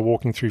also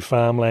walking through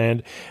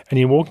farmland and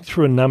you're walking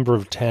through a number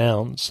of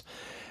towns.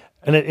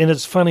 And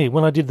it's funny,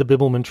 when I did the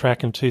Bibbulmun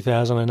Track in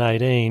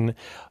 2018,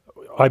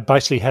 I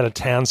basically had a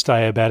town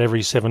stay about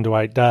every 7 to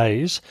 8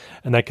 days,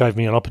 and that gave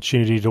me an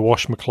opportunity to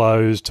wash my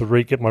clothes,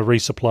 to get my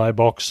resupply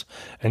box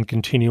and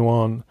continue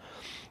on.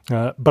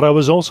 But I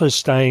was also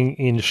staying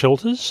in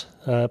shelters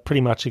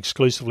pretty much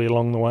exclusively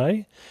along the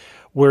way,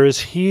 whereas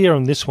here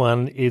on this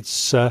one,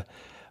 it's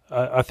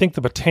I think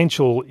the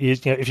potential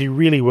is, if you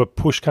really were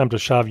push come to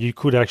shove, you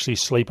could actually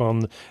sleep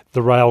on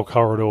the rail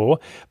corridor,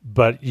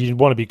 but you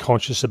want to be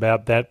conscious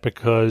about that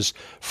because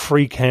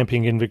free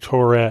camping in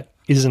Victoria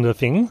isn't a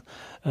thing.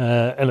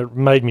 And it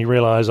made me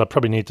realise I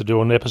probably need to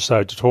do an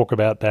episode to talk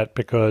about that,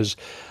 because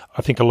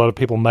I think a lot of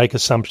people make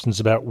assumptions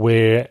about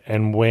where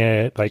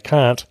they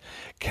can't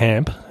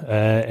camp,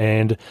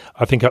 and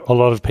I think a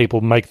lot of people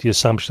make the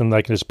assumption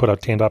they can just put a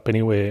tent up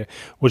anywhere,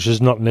 which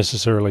is not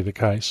necessarily the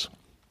case.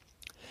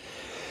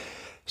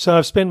 So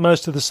I've spent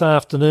most of this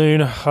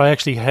afternoon. I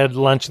actually had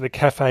lunch at the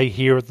cafe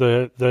here at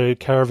the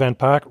caravan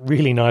park.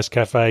 Really nice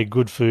cafe,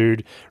 good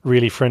food,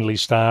 really friendly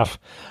staff,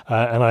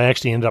 and I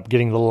actually ended up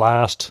getting the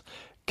last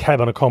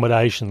cabin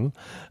accommodation.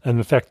 And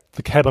in fact,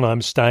 the cabin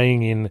I'm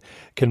staying in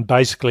can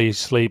basically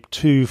sleep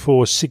 2,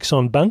 4, 6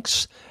 on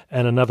bunks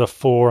and another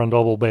 4 on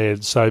double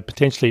beds. So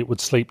potentially it would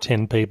sleep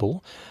 10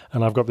 people,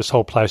 and I've got this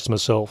whole place to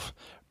myself.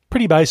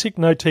 pretty basic,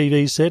 no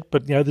TV set,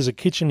 but there's a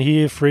kitchen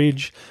here,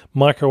 fridge,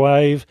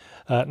 microwave,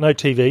 no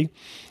TV.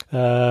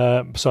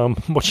 So I'm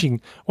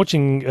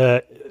watching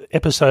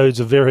episodes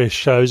of various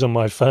shows on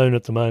my phone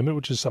at the moment,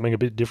 which is something a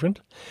bit different.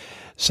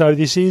 So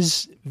this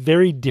is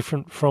very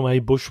different from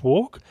a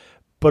bushwalk,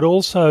 but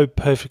also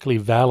perfectly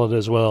valid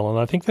as well. And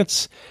I think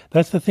that's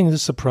the thing that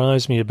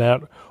surprised me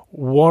about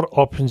what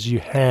options you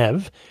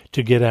have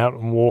to get out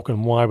and walk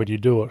and why would you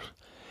do it.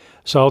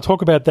 So I'll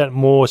talk about that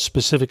more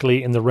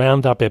specifically in the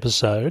Roundup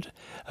episode,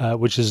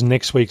 which is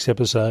next week's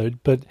episode.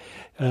 But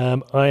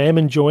I am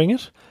enjoying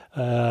it.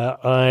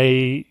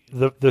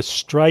 The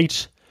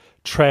straight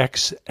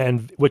tracks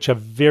and which are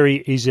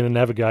very easy to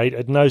navigate.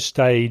 At no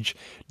stage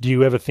do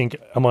you ever think,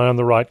 am I on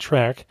the right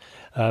track?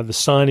 The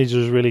signage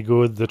is really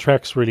good. The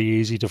track's really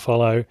easy to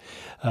follow.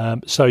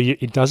 So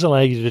it does allow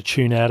you to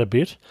tune out a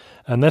bit.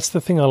 And that's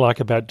the thing I like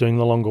about doing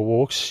the longer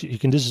walks. You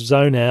can just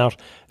zone out,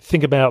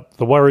 think about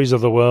the worries of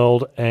the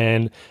world,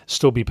 and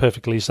still be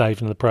perfectly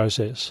safe in the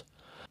process.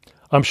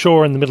 I'm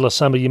sure in the middle of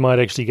summer you might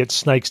actually get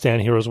snakes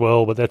down here as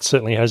well, but that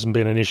certainly hasn't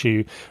been an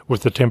issue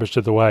with the temperature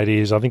the way it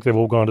is. I think they've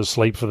all gone to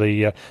sleep for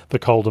the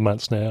colder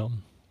months now.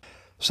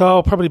 So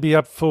I'll probably be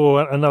up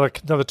for another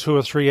 2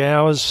 or 3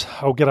 hours.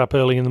 I'll get up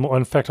early in the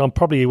morning. In fact, I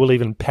probably will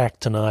even pack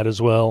tonight as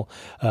well,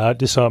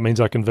 just so it means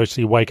I can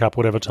virtually wake up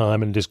whatever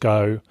time and just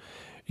go.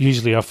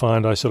 Usually I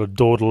find I sort of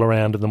dawdle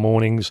around in the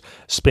mornings,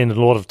 spend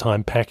a lot of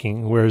time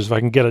packing, whereas if I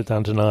can get it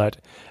done tonight,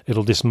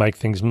 it'll just make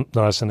things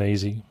nice and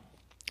easy.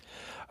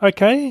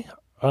 Okay,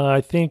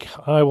 I think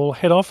I will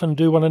head off and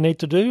do what I need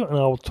to do, and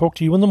I'll talk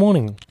to you in the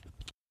morning.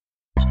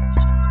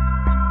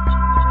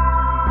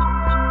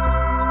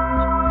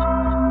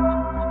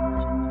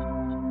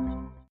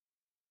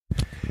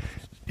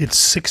 It's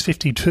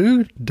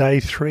 6:52, day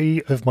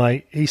 3 of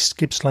my East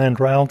Gippsland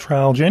Rail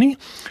Trail journey,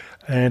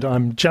 and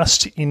I'm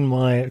just in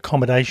my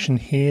accommodation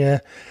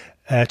here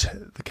at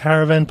the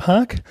caravan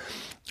park,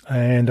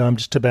 and I'm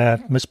just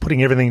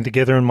putting everything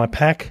together in my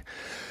pack,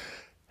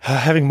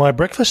 having my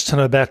breakfast, and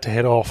I'm about to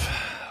head off.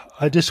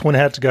 I just went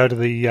out to go to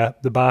the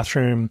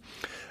bathroom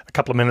a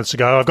couple of minutes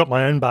ago. I've got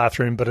my own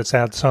bathroom, but it's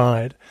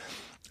outside.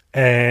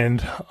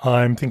 And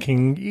I'm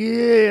thinking,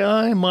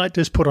 I might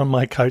just put on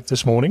my coat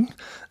this morning.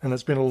 And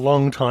it's been a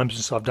long time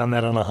since I've done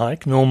that on a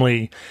hike.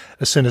 Normally,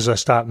 as soon as I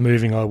start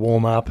moving, I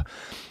warm up.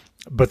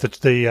 But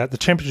the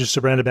temperature's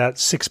around about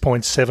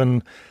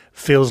 6.7,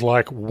 feels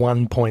like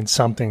 1 point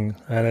something.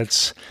 And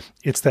it's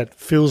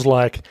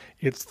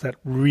that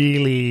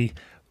really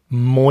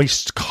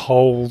moist,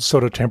 cold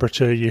sort of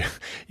temperature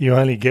you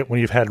only get when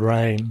you've had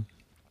rain.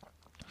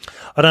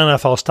 I don't know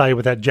if I'll stay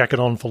with that jacket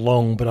on for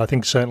long, but I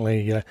think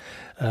certainly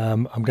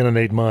I'm going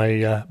to need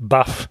my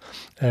buff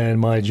and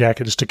my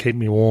jacket just to keep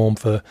me warm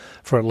for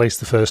at least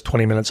the first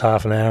 20 minutes,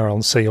 half an hour.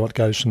 I'll see what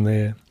goes from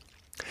there.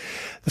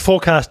 The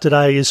forecast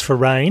today is for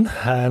rain,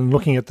 and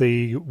looking at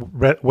the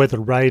weather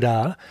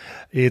radar,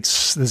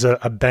 there's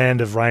a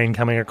band of rain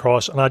coming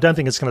across, and I don't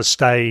think it's going to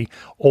stay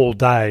all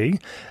day,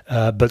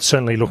 but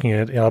certainly looking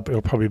at it,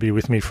 it'll probably be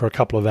with me for a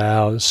couple of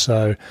hours.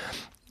 So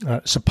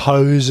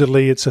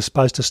supposedly it's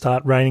supposed to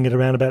start raining at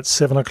around about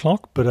 7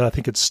 o'clock, but I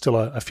think it's still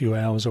a few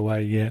hours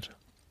away yet.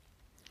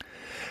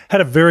 Had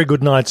a very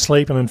good night's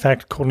sleep, and in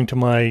fact, according to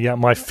my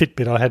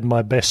Fitbit, I had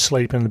my best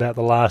sleep in about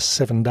the last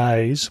 7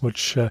 days,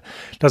 which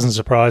doesn't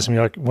surprise me.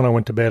 When I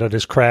went to bed, I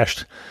just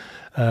crashed,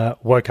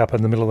 woke up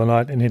in the middle of the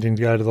night and needing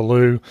to go to the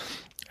loo,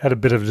 had a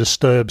bit of a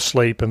disturbed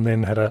sleep, and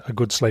then had a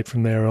good sleep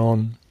from there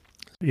on.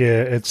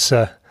 Yeah, it's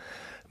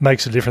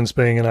makes a difference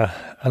being on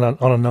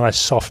a nice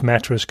soft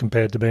mattress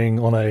compared to being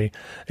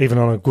even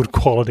on a good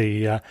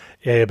quality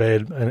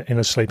airbed in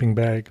a sleeping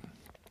bag.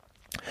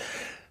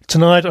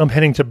 Tonight I'm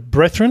heading to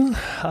Brethren,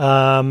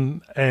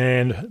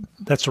 and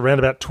that's around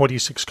about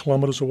 26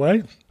 kilometres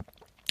away.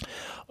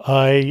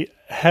 I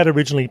had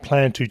originally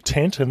planned to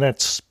tent, and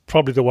that's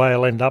probably the way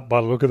I'll end up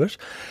by the look of it.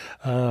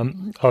 I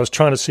was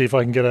trying to see if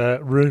I can get a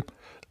room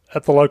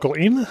at the local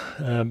inn,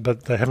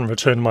 but they haven't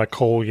returned my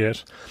call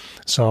yet.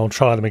 So I'll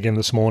try them again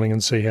this morning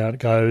and see how it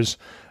goes.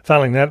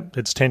 Failing that,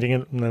 it's tenting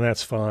it, and then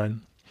that's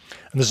fine.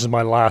 And this is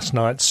my last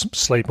night's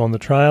sleep on the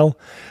trail.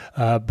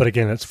 But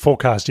again, its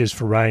forecast is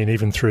for rain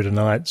even through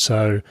tonight.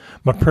 So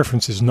my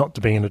preference is not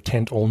to be in a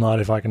tent all night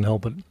if I can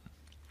help it.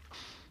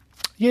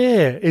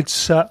 Yeah,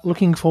 it's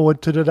looking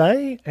forward to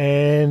today,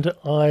 and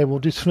I will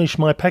just finish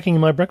my packing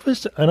and my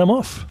breakfast, and I'm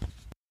off.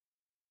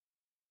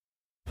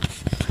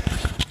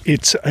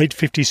 It's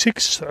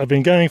 8:56. I've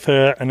been going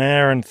for an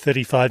hour and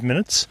 35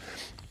 minutes,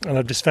 and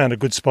I've just found a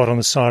good spot on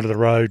the side of the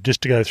road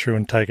just to go through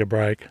and take a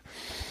break.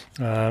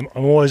 I'm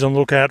always on the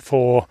lookout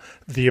for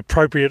the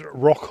appropriate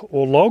rock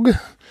or log,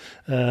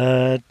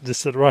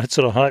 just at the right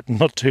sort of height and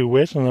not too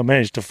wet, and I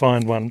managed to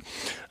find one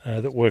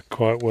that worked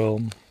quite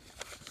well.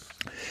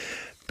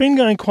 Been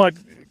going quite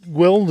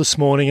well this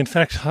morning. In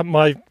fact,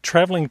 my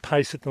travelling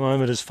pace at the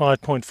moment is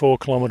 5.4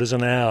 kilometres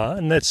an hour,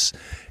 and that's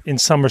in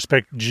some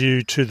respect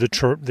due to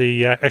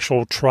the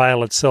actual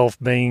trail itself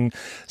being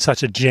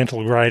such a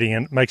gentle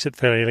gradient. It makes it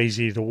fairly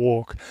easy to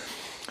walk.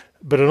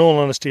 But in all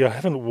honesty, I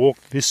haven't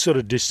walked this sort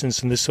of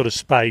distance and this sort of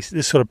space,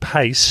 this sort of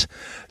pace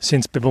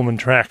since Bibbulmun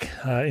Track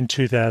in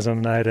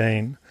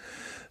 2018.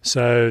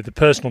 So the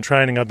personal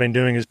training I've been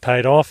doing has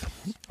paid off.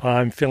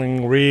 I'm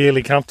feeling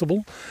really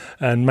comfortable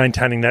and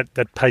maintaining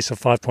that pace of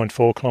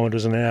 5.4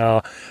 kilometres an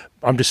hour.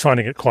 I'm just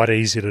finding it quite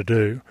easy to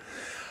do.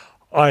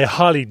 I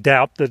highly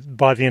doubt that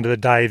by the end of the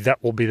day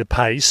that will be the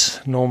pace.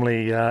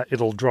 Normally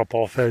it'll drop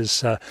off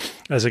as I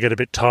get a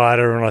bit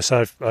tireder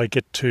and I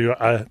get to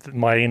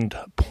my end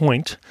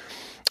point.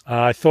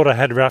 I thought I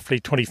had roughly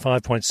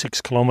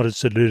 25.6 kilometres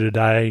to do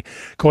today.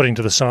 According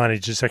to the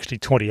signage, it's actually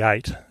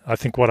 28. I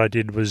think what I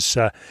did was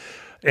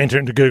enter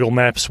into Google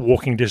Maps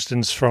walking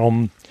distance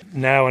from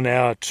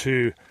Nowa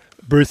to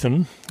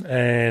Bruthen,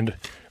 and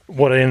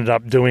what I ended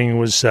up doing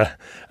was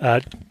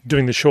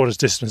doing the shortest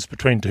distance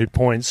between 2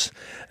 points.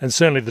 And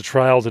certainly the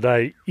trail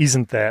today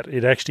isn't that.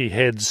 It actually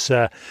heads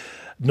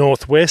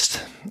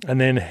northwest and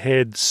then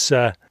heads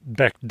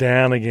back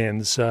down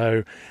again.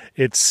 So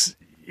it's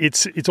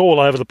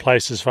all over the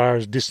place as far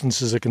as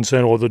distances are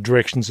concerned or the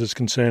directions is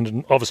concerned.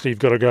 And obviously you've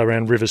got to go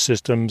around river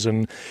systems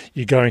and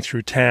you're going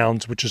through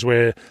towns, which is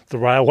where the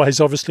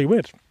railways obviously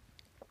went.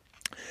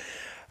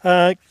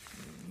 The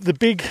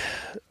big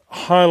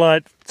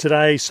highlight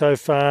today so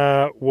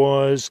far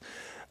was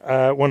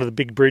one of the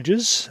big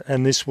bridges,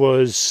 and this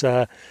was,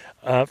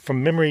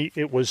 from memory,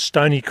 it was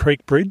Stony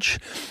Creek Bridge.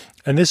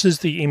 And this is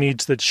the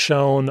image that's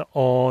shown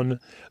on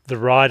the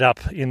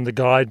write-up in the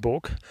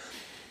guidebook.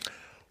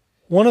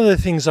 One of the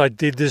things I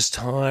did this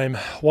time,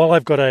 while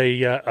I've got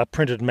a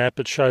printed map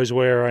that shows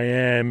where I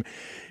am,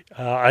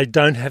 I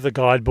don't have the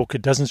guidebook.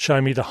 It doesn't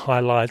show me the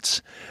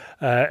highlights.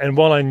 And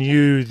while I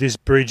knew this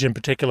bridge in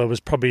particular was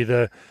probably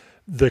the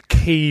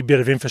key bit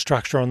of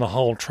infrastructure on the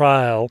whole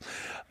trail,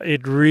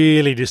 it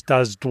really just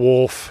does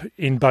dwarf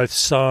in both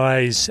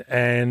size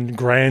and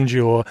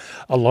grandeur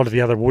a lot of the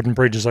other wooden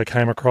bridges I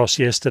came across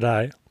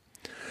yesterday.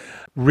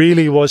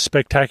 Really was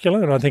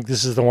spectacular, and I think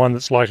this is the one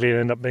that's likely to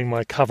end up being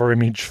my cover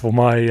image for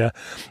my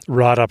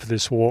write-up of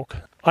this walk.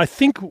 I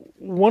think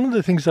one of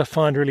the things I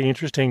find really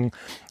interesting,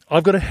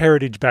 I've got a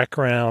heritage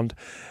background,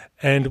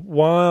 and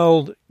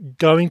while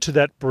going to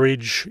that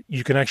bridge,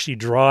 you can actually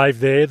drive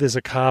there. There's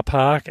a car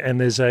park and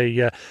there's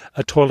a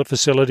toilet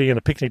facility and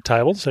a picnic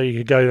table, so you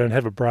could go there and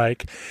have a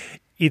break.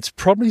 It's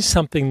probably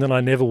something that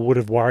I never would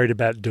have worried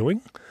about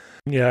doing.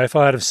 You know, if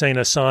I had have seen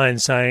a sign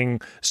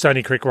saying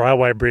Stony Creek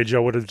Railway Bridge, I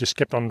would have just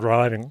kept on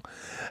driving.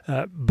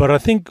 But I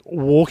think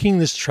walking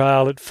this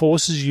trail, it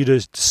forces you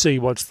to see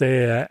what's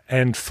there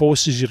and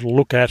forces you to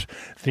look at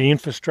the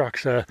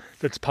infrastructure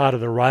that's part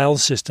of the rail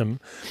system.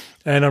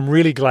 And I'm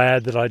really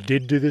glad that I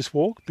did do this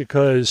walk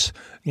because,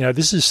 you know,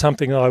 this is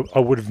something I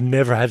would have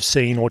never have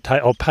seen or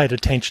paid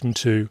attention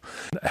to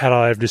had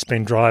I have just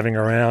been driving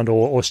around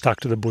or stuck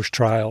to the bush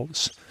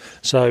trails.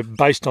 So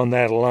based on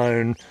that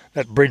alone,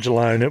 that bridge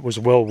alone, it was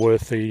well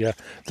worth the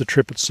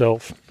trip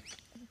itself.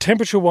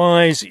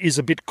 Temperature-wise is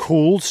a bit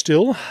cool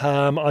still.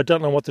 I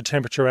don't know what the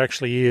temperature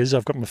actually is.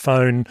 I've got my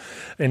phone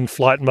in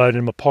flight mode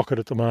in my pocket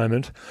at the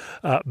moment,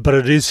 but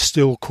it is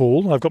still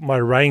cool. I've got my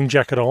rain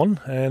jacket on,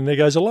 and there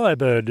goes a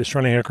lyrebird just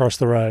running across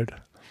the road.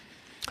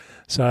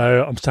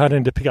 So I'm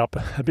starting to pick up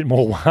a bit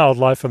more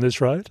wildlife on this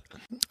road.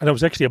 And it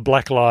was actually a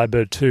black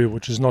lyrebird too,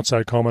 which is not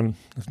so common.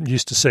 I'm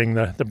used to seeing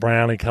the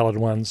brownie-coloured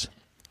ones.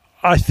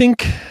 I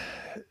think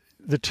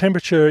the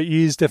temperature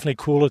is definitely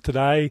cooler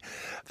today.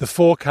 The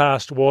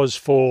forecast was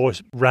for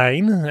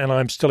rain, and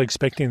I'm still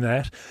expecting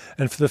that.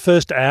 And for the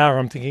first hour,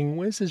 I'm thinking,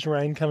 where's this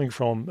rain coming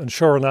from? And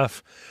sure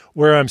enough,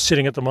 where I'm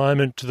sitting at the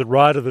moment, to the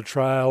right of the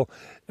trail,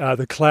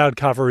 the cloud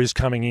cover is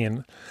coming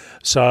in.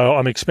 So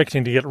I'm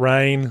expecting to get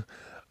rain.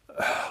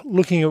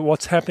 Looking at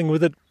what's happening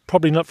with it,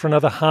 probably not for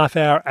another half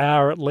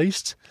hour at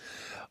least.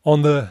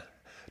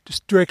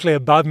 Just directly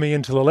above me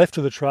and to the left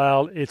of the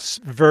trail, it's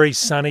very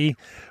sunny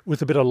with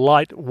a bit of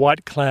light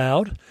white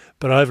cloud,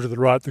 but over to the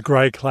right, the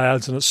grey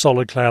clouds and its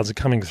solid clouds are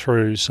coming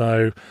through.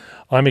 So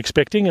I'm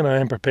expecting and I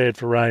am prepared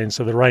for rain,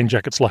 so the rain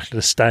jacket's likely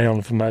to stay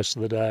on for most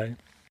of the day.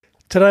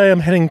 Today I'm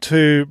heading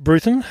to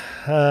Bruthen,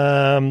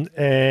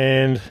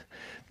 and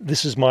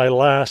this is my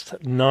last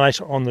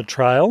night on the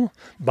trail,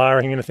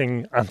 barring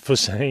anything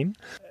unforeseen.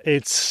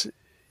 It's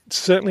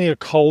certainly a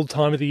cold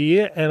time of the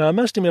year, and I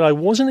must admit I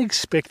wasn't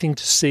expecting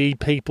to see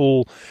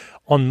people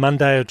on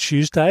Monday or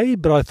Tuesday,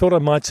 but I thought I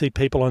might see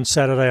people on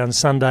Saturday and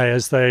Sunday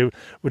as they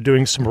were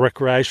doing some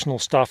recreational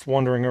stuff,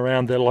 wandering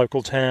around their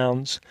local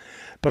towns.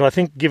 But I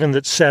think given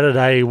that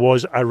Saturday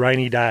was a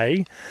rainy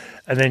day,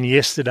 and then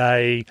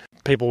yesterday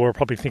people were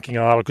probably thinking,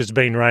 oh, look, it's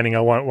been raining,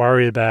 I won't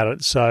worry about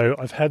it. So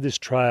I've had this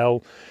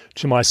trail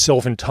to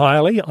myself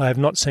entirely. I have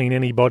not seen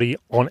anybody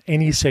on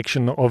any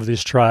section of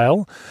this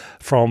trail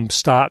from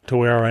start to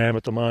where I am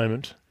at the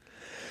moment.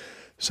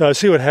 So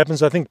see what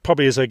happens. I think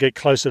probably as I get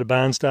closer to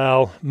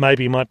Barnsdale,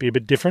 maybe it might be a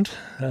bit different.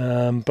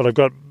 But I've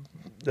got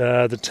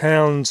the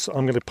towns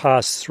I'm going to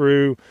pass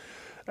through.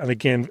 And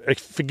again,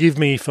 forgive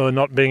me for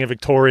not being a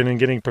Victorian and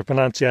getting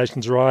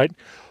pronunciations right.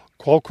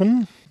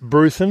 Quolquin,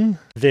 Bruthen,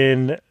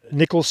 then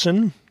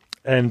Nicholson,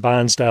 and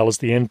Barnsdale is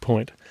the end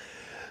point.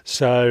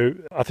 So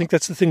I think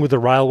that's the thing with the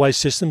railway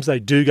systems. They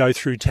do go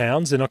through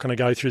towns. They're not going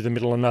to go through the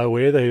middle of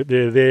nowhere.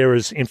 They're there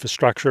as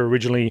infrastructure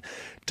originally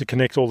to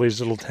connect all these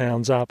little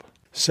towns up.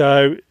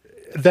 So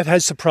that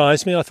has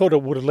surprised me. I thought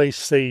it would at least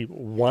see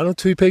one or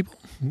two people,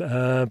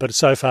 but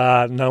so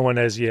far no one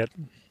as yet.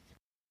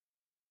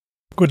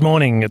 Good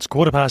morning. It's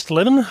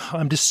 11:15.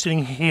 I'm just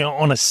sitting here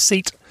on a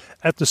seat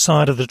at the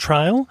side of the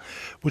trail,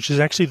 which is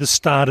actually the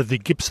start of the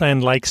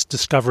Gippsland Lakes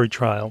Discovery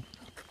Trail.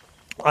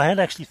 I had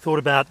actually thought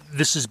about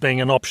this as being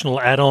an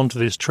optional add-on to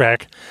this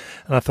track,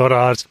 and I thought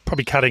I was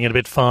probably cutting it a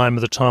bit fine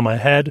with the time I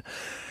had.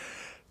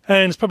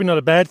 And it's probably not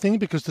a bad thing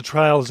because the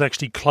trail is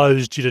actually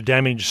closed due to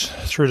damage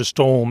through the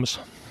storms.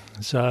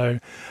 So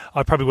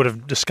I probably would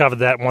have discovered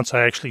that once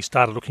I actually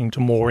started looking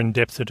to more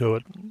in-depth into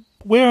it.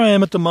 Where I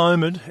am at the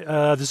moment,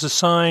 there's a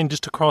sign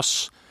just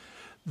across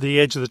the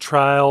edge of the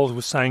trail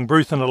with saying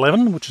Bruthen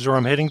 11, which is where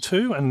I'm heading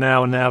to, and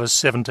now is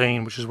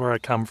 17, which is where I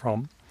come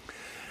from.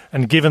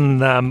 And given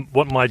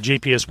what my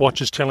GPS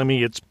watch is telling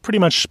me, it's pretty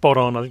much spot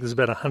on. I think there's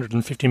about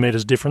 150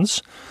 metres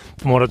difference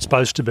from what it's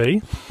supposed to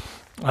be.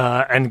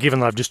 And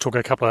given I've just took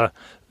a couple of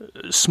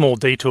small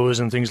detours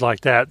and things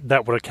like that,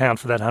 that would account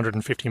for that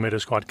 150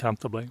 metres quite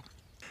comfortably.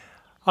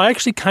 I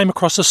actually came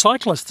across a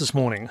cyclist this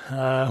morning,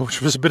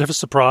 which was a bit of a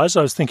surprise.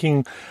 I was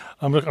thinking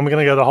I'm going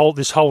to go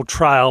this whole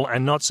trail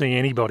and not see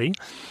anybody.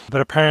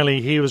 But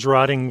apparently he was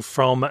riding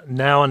from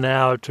Now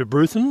to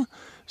Bruthen,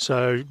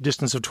 so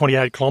distance of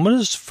 28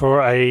 kilometres,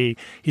 for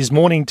his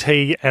morning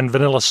tea and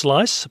vanilla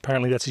slice.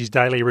 Apparently that's his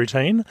daily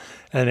routine,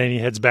 and then he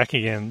heads back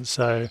again.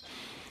 So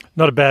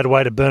not a bad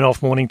way to burn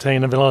off morning tea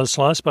and a vanilla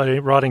slice by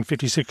riding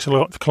 56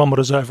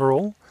 kilometres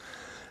overall.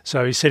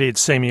 So he said he'd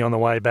see me on the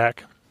way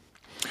back.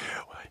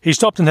 He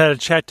stopped and had a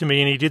chat to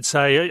me, and he did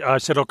say, I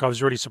said, look, I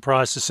was really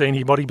surprised to see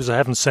anybody because I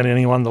haven't seen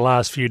anyone the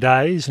last few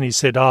days. And he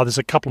said, there's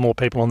a couple more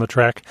people on the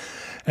track,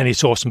 and he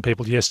saw some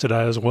people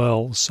yesterday as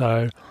well.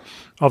 So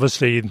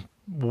obviously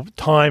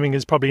timing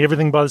is probably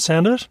everything by the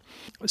sound of it.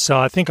 So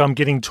I think I'm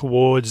getting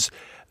towards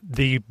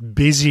the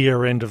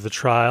busier end of the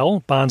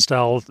trail.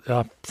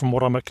 Barnsdale, from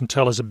what I can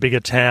tell, is a bigger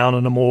town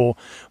and a more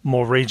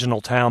regional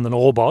town than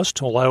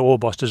Orbost, although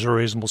Orbost is a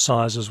reasonable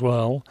size as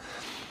well.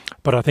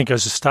 But I think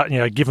as a start,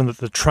 given that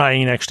the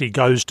train actually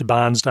goes to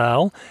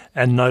Barnsdale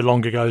and no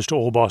longer goes to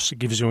Orbost, it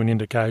gives you an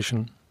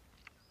indication.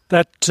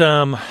 That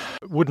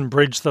wooden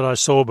bridge that I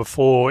saw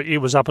before, it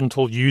was up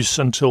until use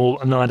until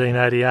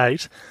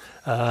 1988,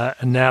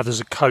 and now there's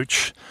a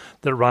coach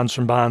that runs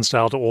from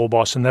Barnsdale to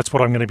Orbost, and that's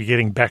what I'm going to be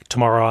getting back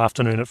tomorrow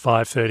afternoon at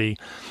 5:30,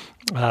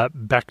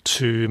 back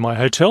to my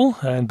hotel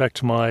and back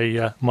to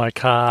my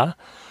car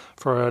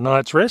for a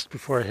night's rest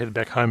before I head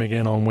back home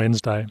again on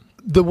Wednesday.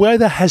 The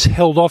weather has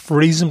held off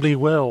reasonably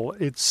well.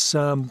 It's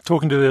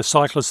talking to the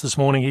cyclist this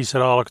morning, he said,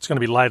 look, it's going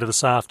to be later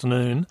this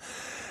afternoon.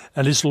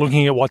 And just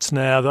looking at what's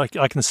now,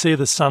 I can see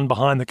the sun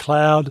behind the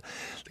cloud.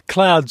 The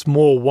cloud's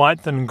more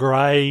white than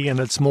grey, and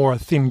it's more a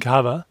thin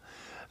cover.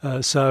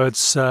 So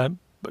it's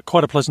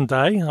quite a pleasant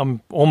day.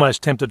 I'm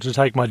almost tempted to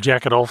take my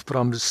jacket off, but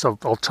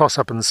I'll toss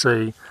up and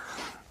see.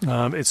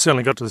 It's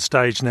certainly got to the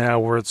stage now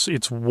where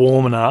it's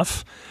warm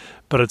enough,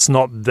 but it's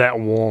not that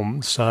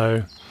warm.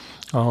 So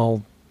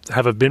I'll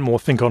have a bit more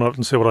think on it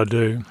and see what I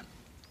do.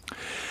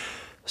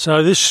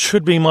 So this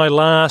should be my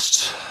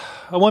last.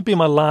 It won't be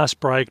my last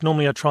break.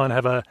 Normally I try and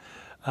have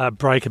a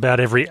break about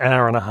every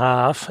hour and a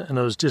half, and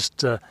it was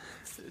just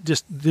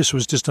this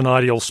was just an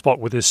ideal spot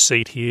with this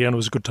seat here, and it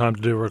was a good time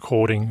to do a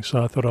recording.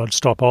 So I thought I'd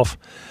stop off.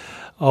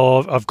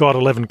 I've got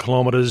 11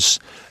 kilometres,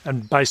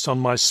 and based on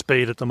my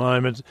speed at the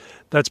moment,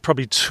 that's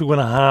probably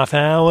 2.5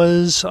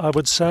 hours, I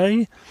would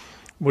say,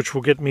 which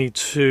will get me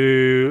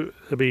to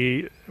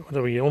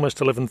almost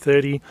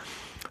 11:30,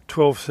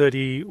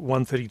 12:30,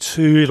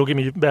 1:32. It'll get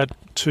me about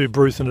to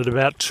Bruthen at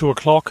about 2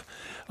 o'clock.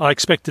 I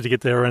expected to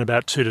get there around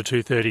about 2 to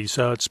 2:30,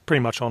 so it's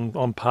pretty much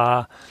on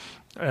par.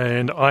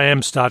 And I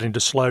am starting to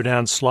slow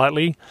down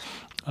slightly,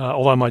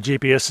 although my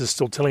GPS is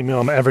still telling me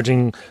I'm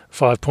averaging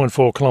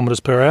 5.4 kilometres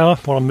per hour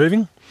while I'm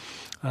moving.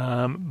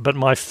 But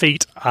my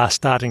feet are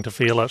starting to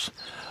feel it.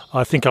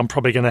 I think I'm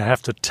probably going to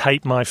have to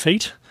tape my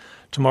feet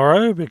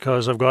tomorrow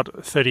because I've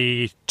got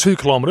 32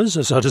 kilometres,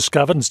 as I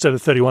discovered, instead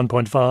of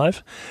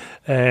 31.5,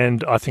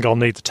 and I think I'll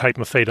need to tape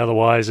my feet,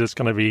 otherwise it's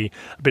going to be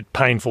a bit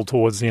painful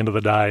towards the end of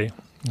the day.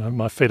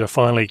 My feet are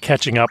finally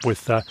catching up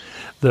with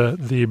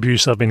the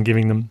abuse I've been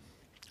giving them.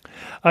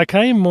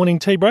 Okay, morning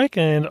tea break,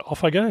 and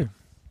off I go.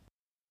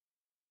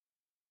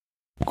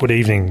 Good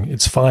evening.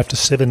 It's 5 to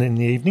 7 in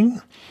the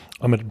evening.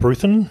 I'm at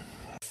Bruthen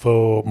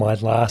for my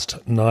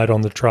last night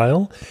on the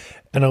trail,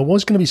 and I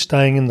was going to be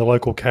staying in the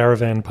local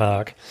caravan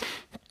park.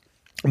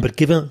 But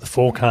given the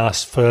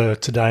forecast for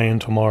today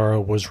and tomorrow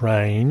was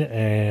rain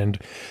and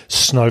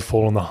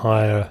snowfall in the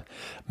higher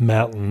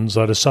mountains,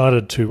 I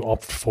decided to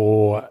opt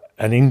for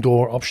an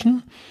indoor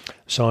option.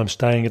 So I'm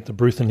staying at the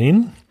Bruthen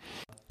Inn.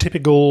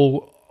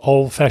 Typical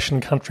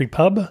old-fashioned country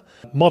pub.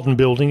 Modern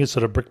building, it's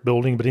sort of brick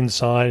building, but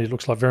inside it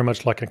looks very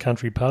much like a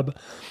country pub.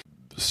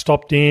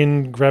 Stopped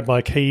in, grabbed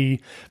my key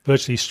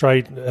virtually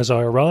straight as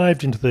I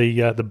arrived into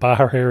the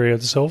bar area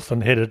itself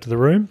and headed to the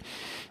room.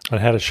 and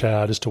had a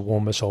shower just to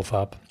warm myself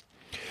up.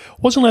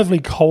 Wasn't overly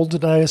cold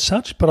today as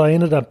such, but I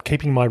ended up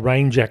keeping my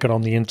rain jacket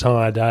on the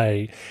entire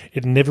day.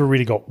 It never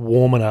really got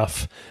warm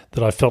enough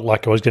that I felt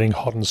like I was getting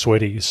hot and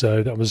sweaty,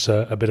 so that was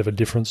a bit of a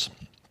difference.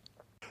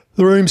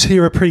 The rooms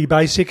here are pretty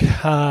basic.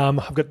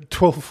 I've got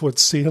 12-foot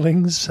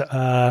ceilings.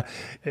 The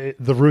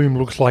room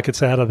looks like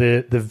it's out of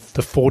the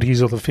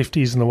 40s or the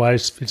 50s in the way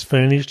it's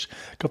furnished.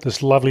 Got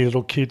this lovely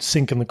little cute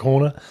sink in the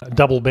corner. A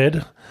double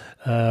bed,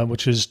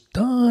 which is a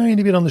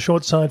tiny bit on the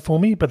short side for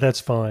me, but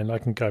that's fine. I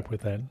can cope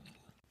with that.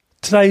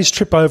 Today's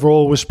trip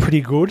overall was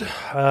pretty good.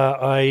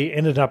 I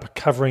ended up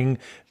covering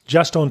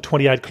just on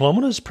 28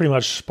 kilometres, pretty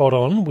much spot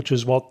on, which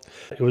is what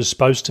it was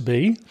supposed to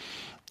be.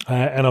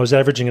 And I was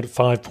averaging at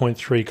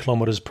 5.3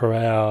 kilometres per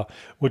hour,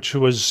 which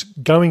was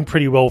going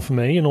pretty well for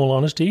me, in all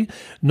honesty.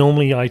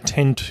 Normally, I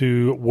tend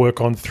to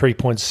work on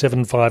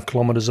 3.75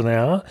 kilometres an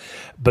hour,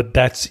 but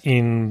that's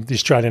in the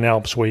Australian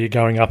Alps where you're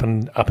going up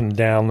and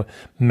down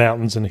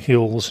mountains and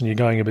hills, and you're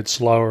going a bit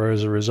slower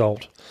as a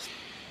result.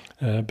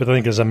 But I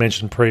think, as I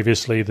mentioned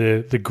previously,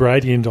 the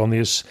gradient on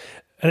this,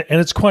 and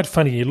it's quite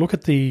funny. You look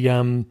at the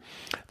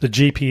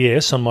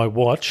GPS on my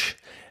watch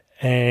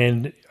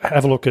and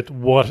have a look at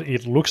what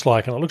it looks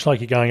like, and it looks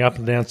like you're going up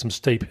and down some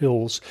steep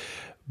hills,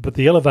 but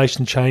the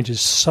elevation change is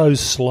so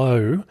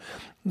slow.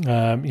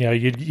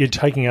 You're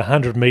taking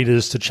 100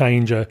 metres to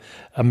change a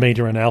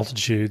metre in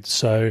altitude.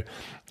 So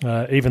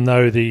even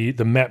though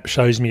the map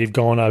shows me you've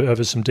gone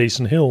over some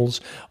decent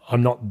hills,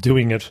 I'm not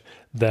doing it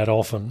that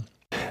often.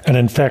 And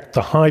in fact,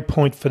 the high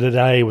point for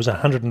today was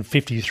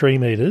 153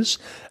 metres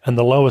and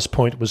the lowest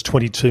point was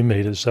 22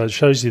 metres. So it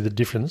shows you the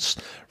difference,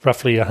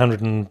 roughly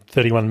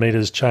 131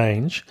 metres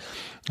change.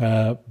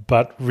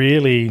 But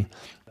really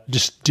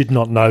just did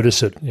not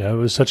notice it. It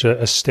was such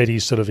a steady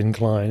sort of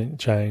incline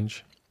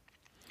change.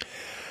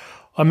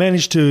 I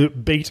managed to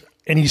beat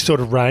any sort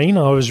of rain.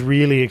 I was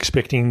really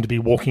expecting to be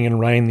walking in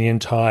rain the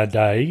entire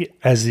day,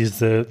 as is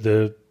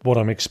the what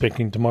I'm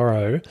expecting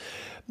tomorrow.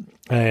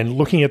 And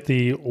looking at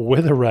the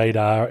weather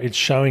radar, it's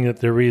showing that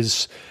there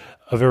is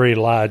a very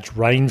large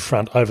rain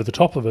front over the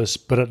top of us,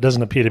 but it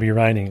doesn't appear to be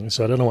raining.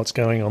 So I don't know what's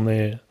going on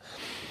there.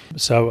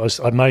 So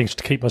I managed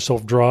to keep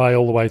myself dry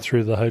all the way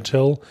through the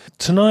hotel.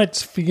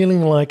 Tonight's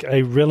feeling like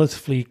a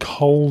relatively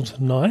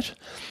cold night.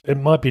 It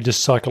might be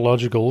just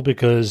psychological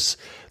because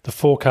the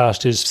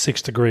forecast is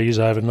 6 degrees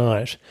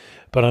overnight,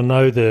 but I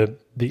know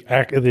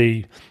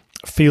the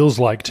feels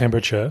like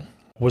temperature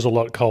was a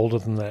lot colder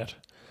than that.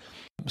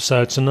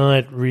 So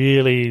tonight,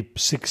 really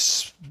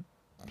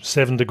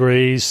 7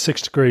 degrees,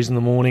 6 degrees in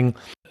the morning,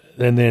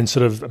 and then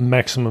sort of a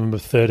maximum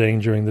of 13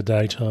 during the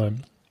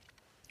daytime.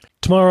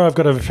 Tomorrow I've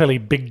got a fairly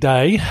big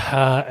day,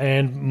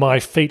 and my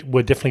feet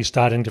were definitely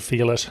starting to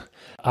feel it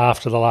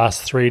after the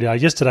last 3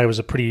 days. Yesterday was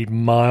a pretty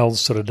mild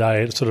sort of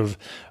day, sort of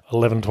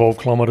 11, 12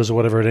 kilometres or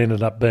whatever it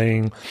ended up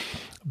being,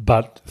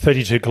 but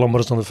 32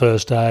 kilometres on the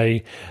first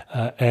day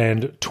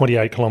and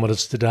 28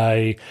 kilometres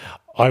today.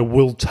 I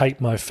will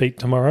tape my feet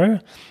tomorrow.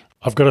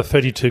 I've got a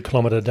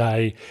 32-kilometre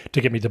day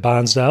to get me to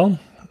Barnsdale,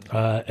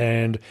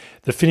 and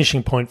the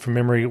finishing point from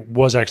memory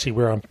was actually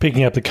where I'm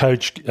picking up the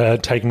coach,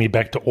 taking me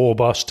back to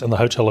Orbost and the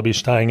hotel I'll be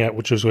staying at,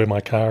 which is where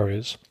my car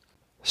is.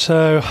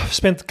 So I've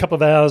spent a couple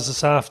of hours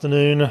this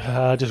afternoon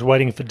just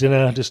waiting for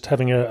dinner, just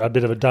having a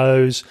bit of a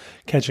doze,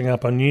 catching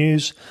up on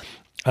news.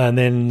 And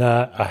then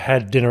I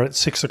had dinner at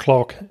 6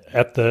 o'clock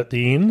at the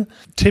inn.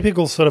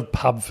 Typical sort of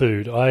pub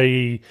food.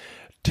 I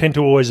tend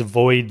to always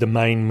avoid the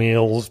main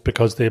meals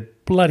because they're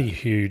bloody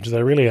huge.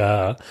 They really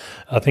are.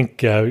 I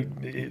think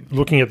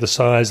looking at the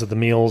size of the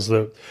meals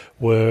that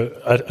were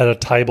at a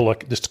table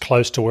just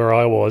close to where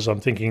I was, I'm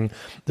thinking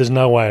there's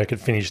no way I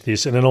could finish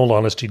this. And in all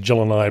honesty,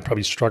 Jill and I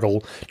probably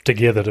struggle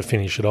together to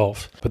finish it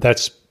off. But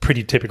that's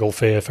pretty typical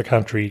fare for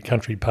country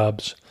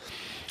pubs.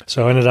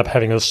 So I ended up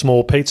having a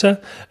small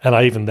pizza, and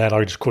I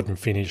just couldn't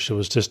finish. It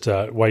was just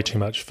way too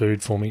much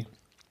food for me.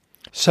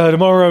 So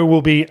tomorrow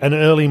will be an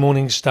early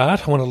morning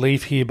start. I want to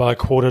leave here by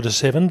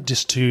 6:45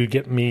 just to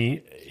get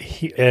me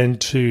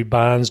into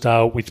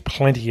Barnsdale with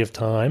plenty of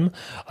time.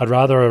 I'd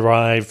rather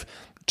arrive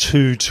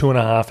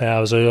 2.5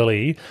 hours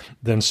early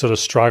than sort of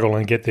struggle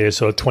and get there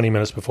sort of 20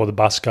 minutes before the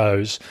bus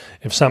goes.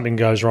 If something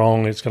goes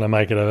wrong, it's going to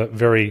make it a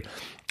very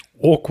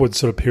awkward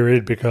sort of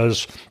period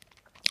because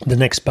the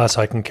next bus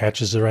I can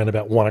catch is around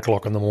about 1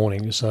 o'clock in the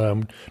morning. So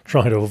I'm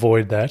trying to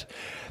avoid that.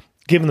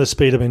 Given the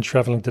speed I've been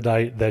travelling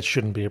today, that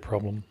shouldn't be a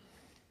problem.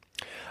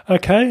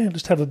 Okay, I'll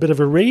just have a bit of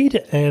a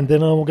read and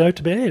then I will go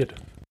to bed.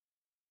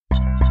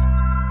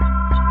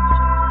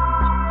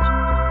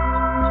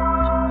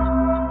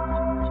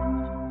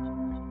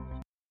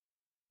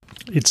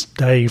 It's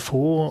day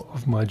 4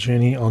 of my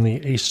journey on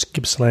the East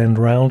Gippsland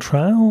Rail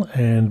Trail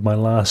and my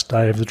last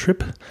day of the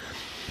trip.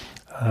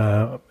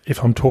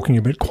 If I'm talking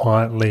a bit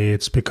quietly,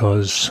 it's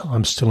because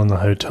I'm still in the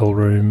hotel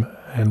room,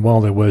 and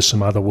while there were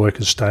some other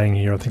workers staying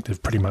here, I think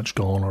they've pretty much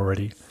gone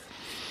already.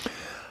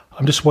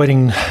 I'm just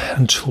waiting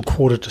until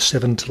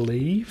 6:45 to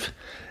leave.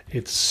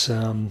 It's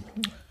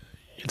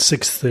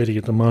 6:30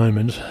 at the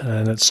moment,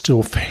 and it's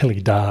still fairly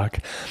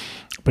dark.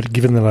 But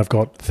given that I've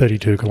got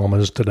 32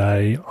 kilometres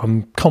today,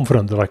 I'm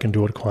confident that I can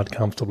do it quite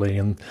comfortably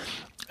in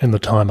the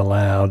time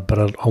allowed. But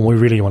I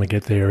really want to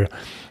get there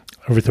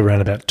with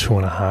around about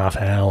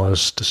 2.5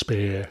 hours to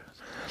spare.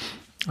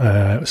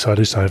 So I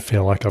just don't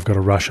feel like I've got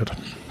to rush it.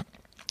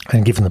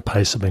 And given the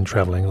pace I've been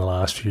travelling the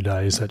last few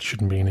days, that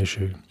shouldn't be an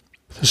issue.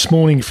 This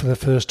morning, for the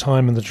first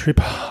time in the trip,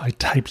 I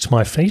taped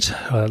my feet,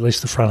 at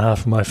least the front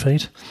half of my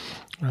feet.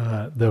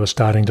 They were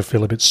starting to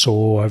feel a bit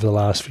sore over the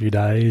last few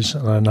days.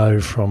 And I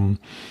know from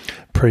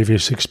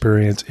previous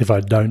experience, if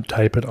I don't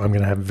tape it, I'm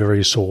going to have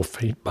very sore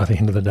feet by the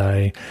end of the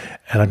day.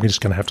 And I'm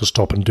just going to have to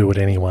stop and do it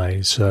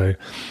anyway. So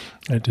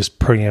it just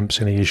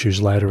preempts any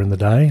issues later in the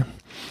day.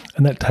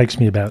 And that takes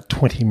me about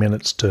 20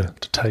 minutes to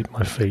tape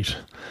my feet.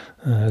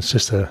 It's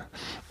just a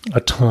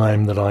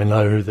time that I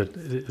know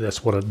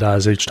that's what it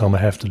does each time I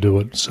have to do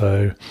it.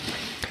 So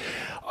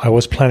I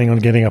was planning on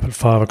getting up at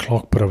 5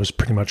 o'clock, but I was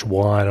pretty much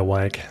wide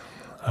awake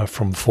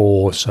from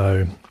 4,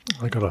 so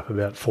I got up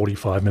about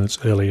 45 minutes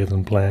earlier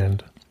than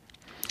planned.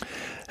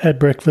 Had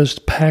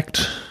breakfast,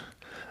 packed.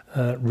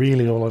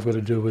 Really all I've got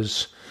to do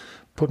is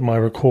put my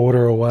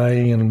recorder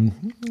away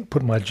and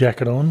put my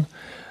jacket on.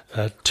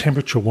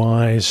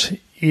 Temperature-wise,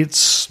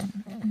 it's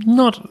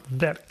not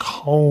that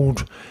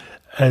cold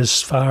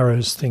as far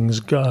as things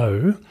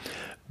go,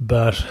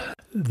 but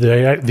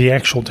the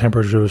actual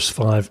temperature is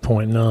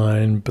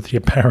 5.9, but the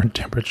apparent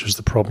temperature is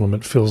the problem.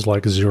 It feels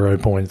like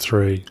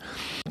 0.3.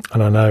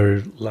 And I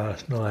know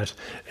last night,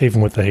 even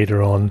with the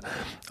heater on,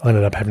 I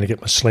ended up having to get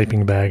my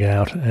sleeping bag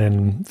out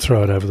and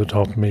throw it over the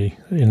top of me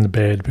in the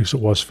bed because it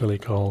was fairly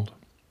cold.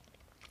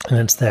 And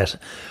it's that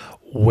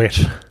wet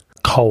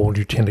cold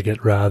you tend to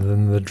get rather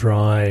than the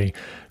dry,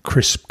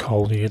 crisp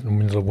cold you get in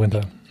the middle of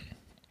winter.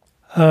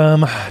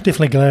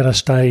 Definitely glad I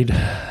stayed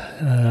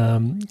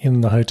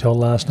in the hotel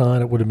last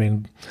night. It would have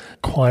been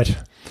quite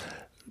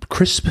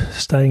crisp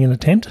staying in a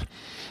tent,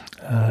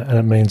 and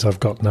it means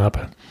I've gotten up.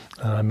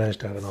 I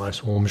managed to have a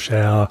nice warm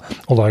shower,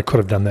 although I could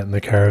have done that in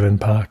the caravan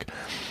park,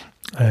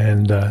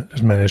 and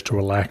just managed to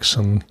relax,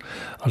 and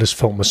I just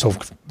felt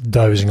myself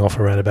dozing off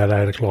around about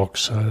 8 o'clock,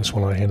 so that's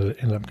when I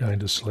ended up going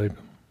to sleep.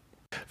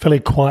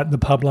 Fairly quiet in the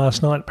pub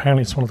last night.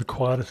 Apparently it's one of the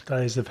quietest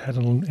days they've had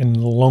in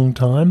a long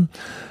time.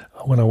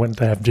 When I went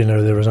to have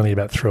dinner, there was only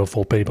about 3 or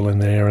 4 people in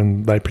there,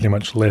 and they pretty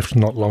much left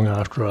not long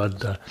after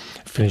I'd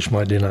finished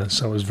my dinner,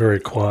 so it was very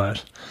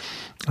quiet.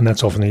 And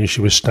that's often the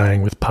issue with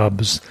staying with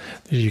pubs.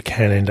 You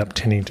can end up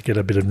tending to get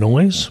a bit of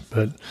noise,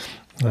 but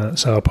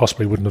so I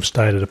possibly wouldn't have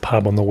stayed at a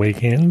pub on the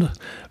weekend,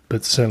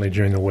 but certainly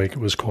during the week it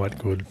was quite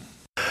good.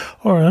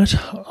 All right,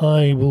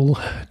 I will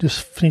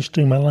just finish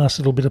doing my last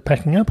little bit of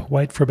packing up,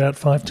 wait for about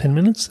 5-10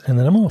 minutes, and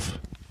then I'm off.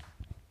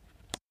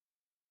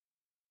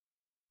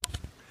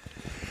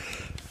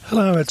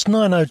 Hello, it's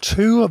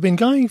 9:02. I've been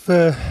going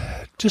for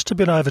just a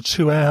bit over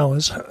 2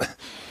 hours.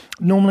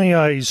 Normally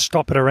I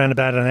stop at around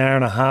about an hour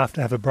and a half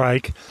to have a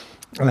break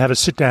and have a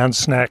sit-down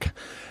snack.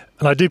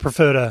 And I do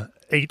prefer to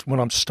eat when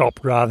I'm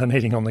stopped rather than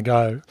eating on the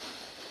go.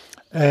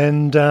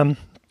 And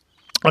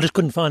I just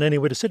couldn't find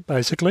anywhere to sit,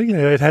 basically.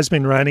 It has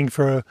been raining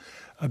for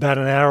about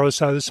an hour or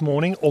so this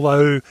morning,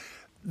 although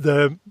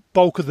the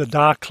bulk of the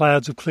dark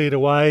clouds have cleared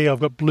away. I've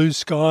got blue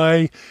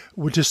sky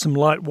with just some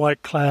light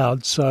white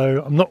clouds,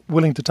 so I'm not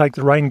willing to take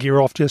the rain gear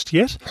off just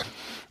yet,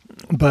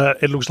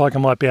 but it looks like I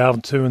might be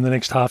able to in the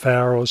next half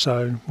hour or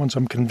so, once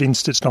I'm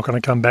convinced it's not going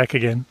to come back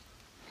again.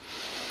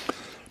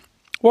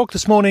 Walk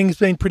this morning has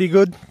been pretty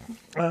good.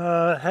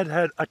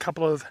 Had a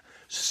couple of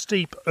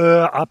steep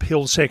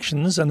uphill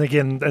sections, and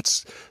again,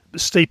 that's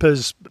steep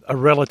as a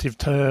relative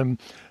term.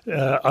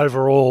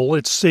 Overall,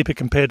 it's steeper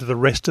compared to the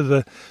rest of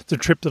the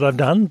trip that I've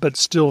done, but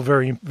still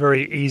very,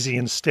 very easy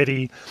and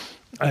steady,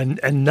 and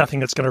nothing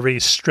that's going to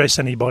really stress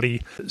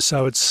anybody.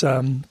 So it's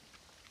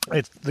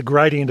the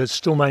gradient has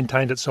still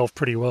maintained itself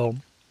pretty well.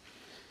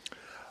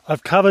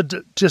 I've covered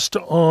just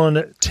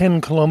on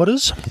 10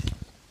 kilometres,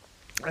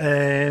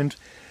 and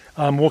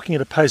I'm walking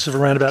at a pace of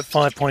around about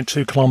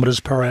 5.2 kilometres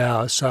per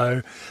hour,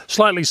 so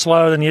slightly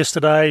slower than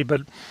yesterday,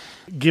 but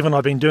given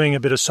I've been doing a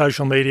bit of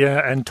social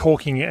media and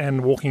talking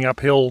and walking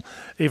uphill,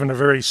 even a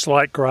very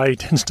slight grade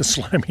tends to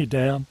slow me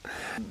down.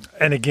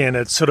 And again,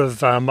 it's sort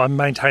of, I'm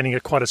maintaining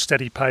quite a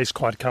steady pace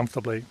quite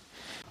comfortably.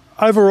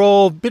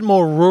 Overall, a bit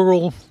more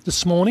rural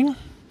this morning.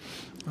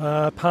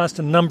 Past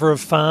a number of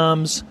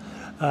farms,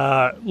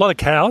 a lot of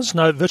cows,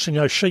 virtually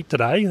no sheep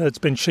today. It's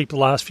been sheep the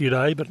last few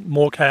days, but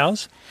more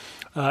cows.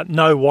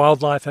 No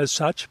wildlife as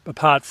such,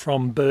 apart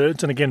from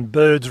birds. And again,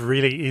 birds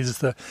really is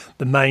the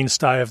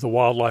mainstay of the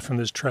wildlife in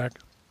this track.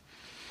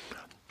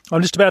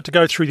 I'm just about to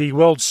go through the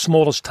world's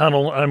smallest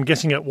tunnel. I'm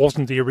guessing it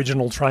wasn't the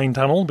original train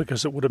tunnel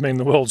because it would have been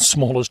the world's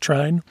smallest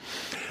train.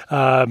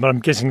 But I'm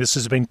guessing this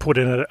has been put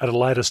in at a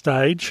later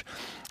stage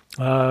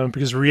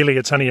because really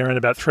it's only around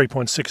about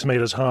 3.6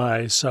 metres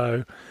high.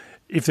 So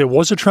if there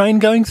was a train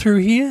going through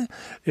here,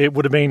 it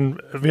would have been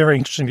very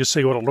interesting to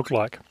see what it looked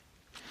like.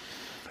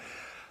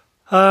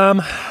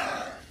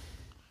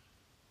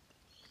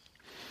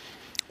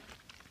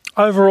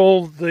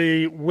 Overall,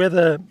 the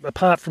weather,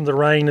 apart from the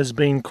rain, has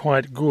been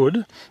quite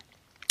good.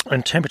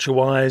 and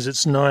temperature-wise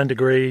it's 9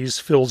 degrees,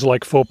 feels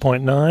like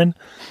 4.9.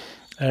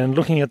 And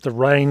looking at the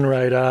rain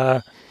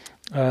radar,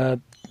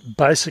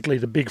 basically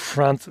the big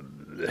front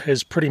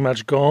has pretty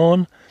much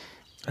gone,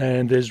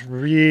 and there's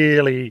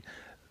really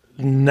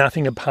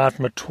nothing apart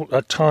from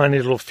a tiny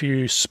little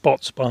few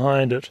spots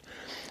behind it.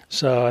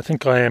 So I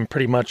think I am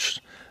pretty much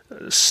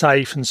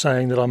safe in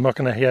saying that I'm not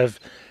going to have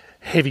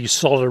heavy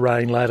solid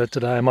rain later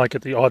today. I might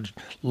get the odd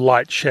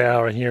light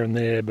shower here and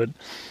there, but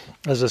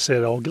as I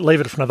said, I'll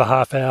leave it for another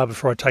half hour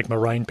before I take my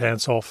rain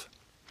pants off.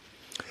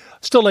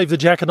 Still leave the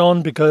jacket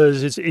on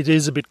because it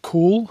is a bit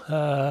cool.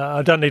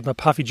 I don't need my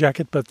puffy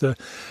jacket, but the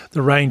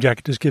rain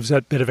jacket just gives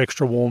that bit of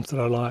extra warmth that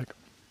I like.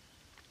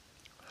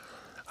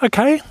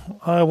 Okay,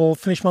 I will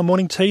finish my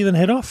morning tea, then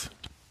head off.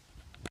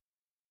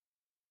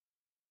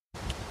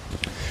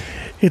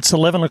 It's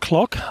 11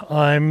 o'clock.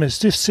 I'm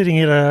just sitting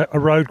at a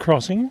road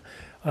crossing.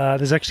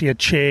 There's actually a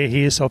chair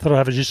here, so I thought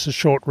I'd have just a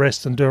short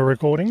rest and do a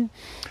recording.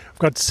 I've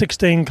got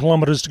 16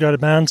 kilometres to go to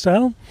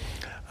Barnsdale,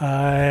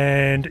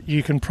 and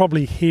you can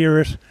probably hear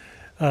it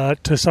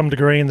to some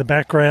degree in the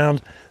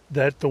background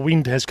that the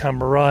wind has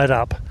come right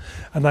up.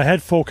 And they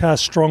had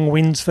forecast strong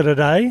winds for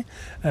today,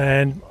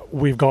 and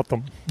we've got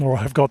them, or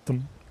I've got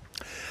them.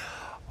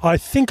 I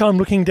think I'm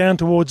looking down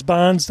towards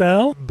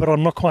Barnsdale, but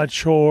I'm not quite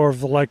sure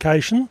of the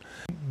location.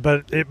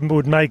 But it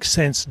would make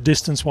sense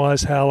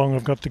distance-wise how long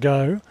I've got to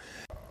go.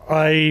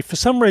 For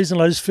some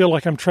reason, I just feel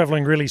like I'm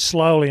travelling really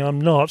slowly.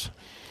 I'm not,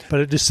 but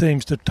it just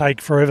seems to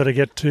take forever to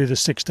get to the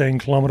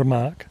 16-kilometre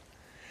mark.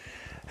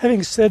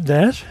 Having said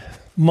that,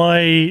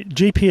 my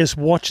GPS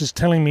watch is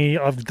telling me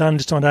I've done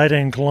just on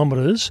 18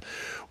 kilometres,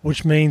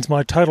 which means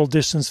my total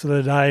distance for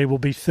the day will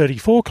be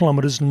 34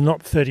 kilometres,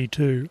 not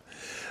 32.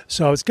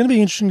 So it's going to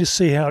be interesting to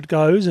see how it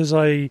goes as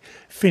I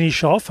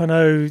finish off. I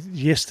know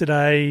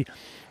yesterday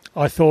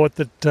I thought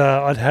that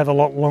I'd have a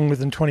lot longer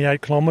than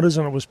 28 kilometres,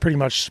 and it was pretty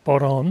much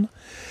spot on.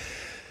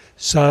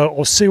 So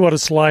I'll see what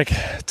it's like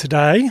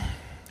today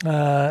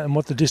and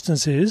what the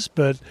distance is.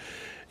 But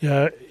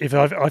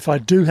if I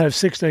do have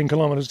 16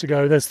 kilometres to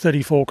go, that's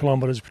 34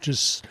 kilometres, which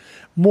is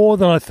more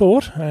than I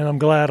thought. And I'm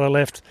glad I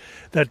left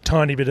that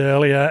tiny bit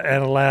earlier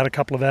and allowed a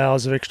couple of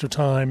hours of extra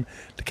time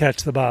to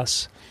catch the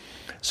bus.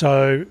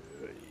 So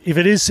if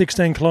it is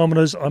 16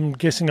 kilometres, I'm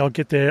guessing I'll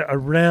get there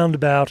around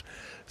about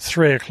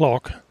 3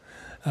 o'clock.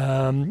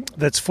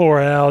 That's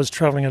 4 hours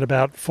travelling at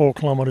about 4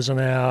 kilometres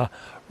an hour,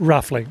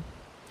 roughly.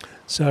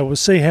 So we'll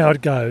see how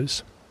it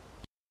goes.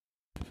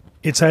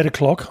 It's 8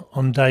 o'clock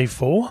on day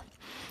 4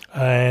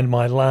 and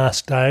my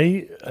last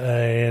day,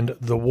 and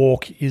the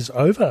walk is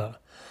over.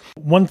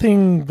 One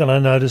thing that I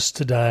noticed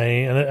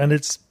today, and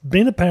it's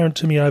been apparent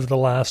to me over the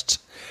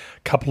last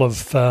couple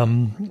of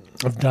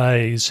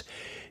days,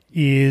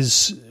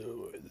 is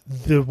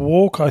the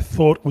walk I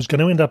thought was going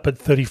to end up at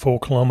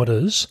 34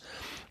 kilometres,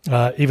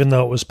 even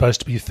though it was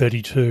supposed to be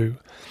 32.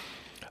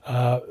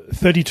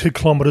 32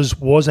 kilometres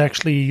was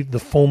actually the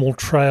formal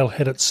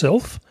trailhead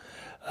itself,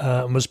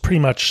 and was pretty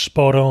much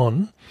spot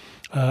on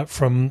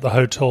from the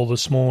hotel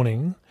this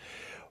morning.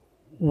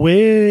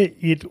 Where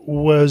it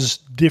was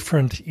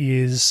different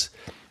is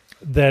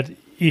that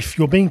if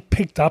you're being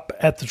picked up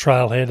at the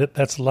trailhead,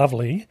 that's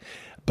lovely.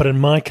 But in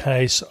my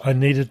case, I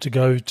needed to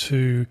go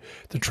to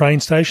the train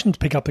station to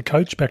pick up the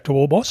coach back to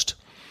Orbost,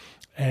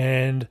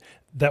 and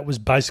that was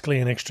basically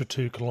an extra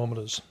 2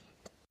 kilometres.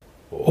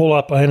 All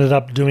up, I ended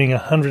up doing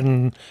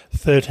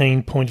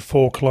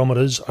 113.4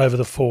 kilometres over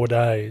the 4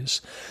 days.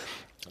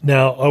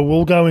 Now, I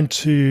will go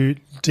into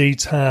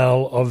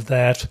detail of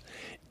that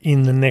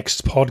in the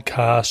next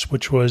podcast,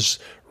 which was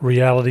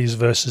realities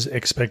versus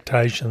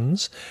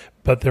expectations,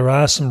 but there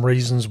are some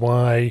reasons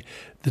why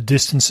the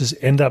distances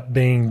end up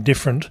being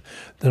different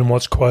than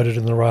what's quoted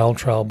in the Rail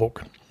Trail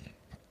book.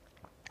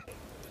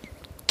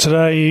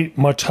 Today,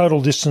 my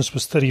total distance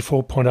was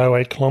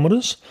 34.08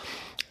 kilometres,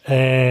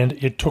 and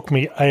it took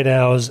me 8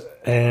 hours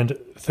and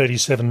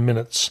 37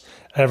 minutes,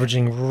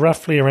 averaging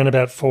roughly around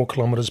about 4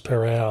 kilometres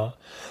per hour.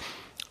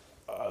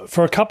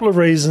 For a couple of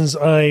reasons,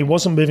 I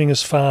wasn't moving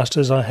as fast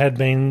as I had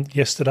been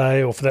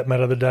yesterday, or for that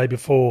matter, the day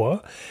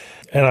before.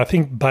 And I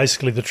think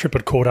basically the trip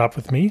had caught up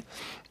with me.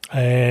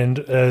 And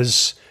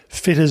as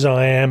fit as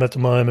I am at the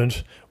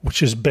moment,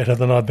 which is better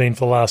than I've been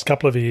for the last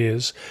couple of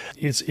years,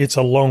 it's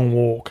a long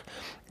walk.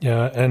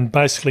 And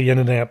basically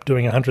ending up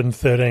doing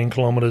 113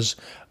 kilometres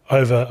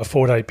over a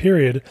 4-day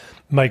period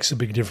makes a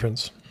big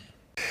difference.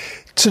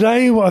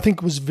 Today, I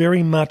think, was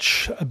very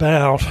much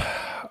about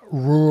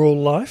rural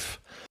life.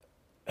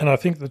 And I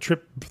think the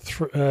trip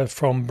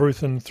from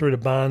Bruthen through to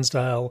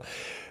Barnsdale,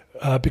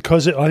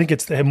 because I think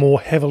it's the more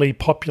heavily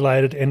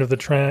populated end of the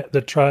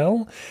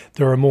trail,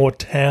 there are more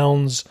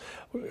towns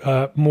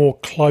more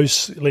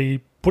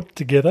closely put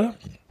together.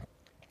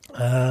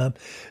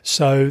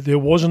 So there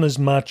wasn't as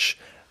much...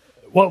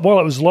 While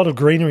it was a lot of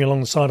greenery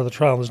along the side of the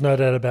trail, there's no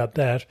doubt about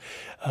that,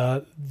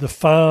 the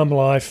farm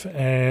life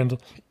and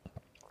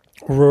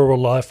rural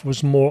life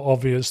was more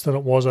obvious than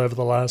it was over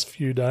the last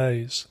few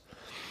days.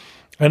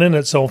 And in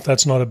itself,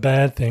 that's not a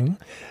bad thing,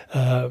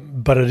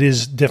 but it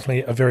is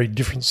definitely a very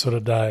different sort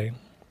of day.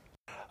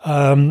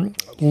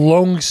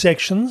 Long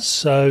sections,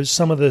 so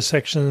some of the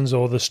sections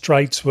or the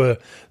straights were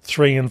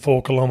 3 and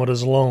 4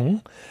 kilometres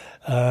long,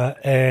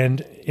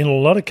 and in a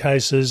lot of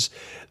cases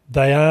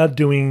they are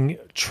doing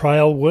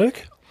trail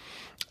work,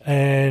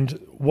 and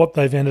what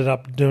they've ended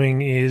up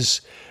doing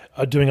is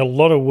doing a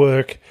lot of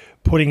work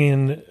putting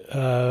in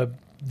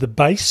the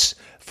base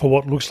for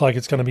what looks like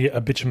it's going to be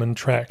a bitumen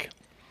track.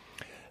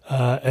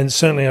 And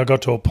certainly I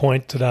got to a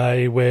point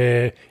today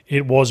where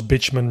it was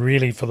bitumen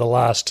really for the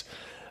last,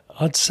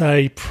 I'd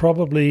say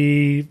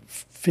probably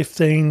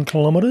 15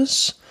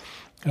 kilometres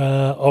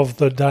of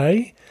the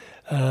day.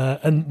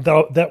 And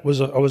I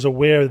was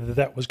aware that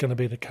that was going to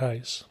be the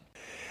case.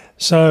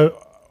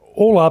 So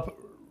all up,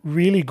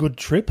 really good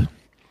trip,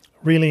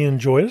 really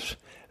enjoyed it.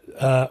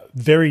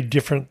 Very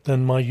different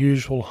than my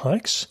usual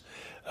hikes.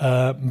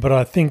 But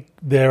I think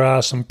there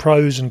are some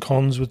pros and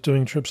cons with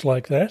doing trips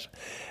like that.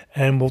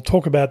 And we'll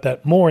talk about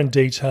that more in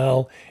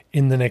detail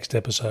in the next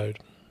episode.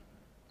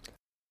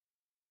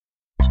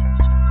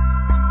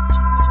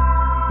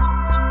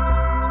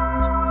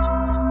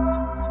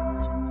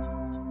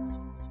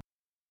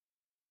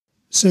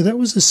 So that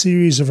was a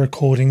series of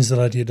recordings that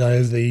I did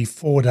over the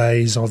 4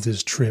 days of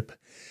this trip.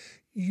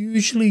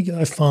 Usually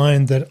I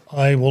find that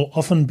I will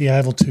often be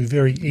able to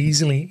very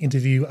easily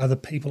interview other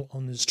people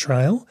on this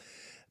trail,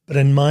 but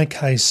in my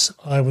case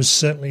I was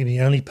certainly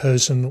the only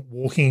person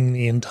walking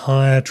the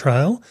entire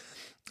trail,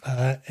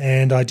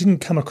 and I didn't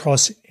come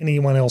across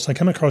anyone else. I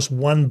came across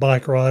one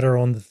bike rider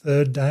on the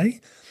 3rd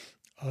day.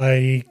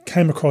 I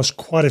came across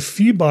quite a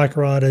few bike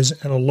riders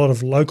and a lot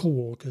of local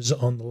walkers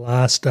on the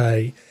last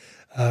day,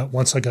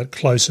 once I got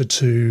closer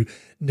to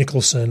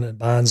Nicholson and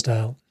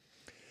Barnsdale.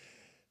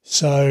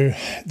 So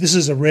this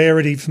is a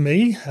rarity for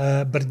me,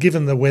 but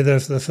given the weather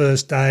for the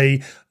first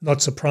day,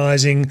 not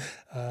surprising,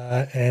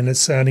 and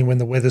it's only when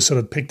the weather sort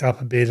of picked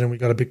up a bit and we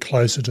got a bit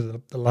closer to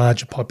the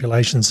larger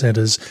population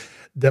centres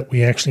that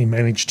we actually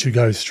managed to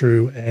go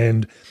through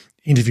and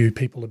interview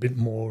people a bit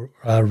more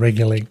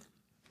regularly.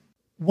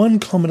 One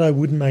comment I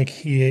would make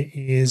here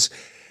is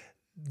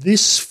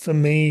this for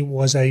me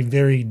was a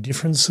very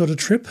different sort of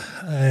trip,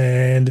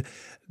 and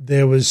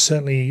there was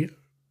certainly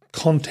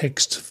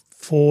context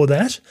for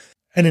that.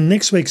 And in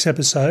next week's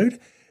episode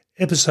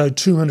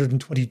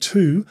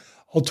 222,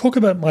 I'll talk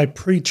about my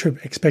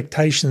pre-trip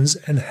expectations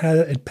and how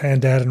it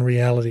panned out in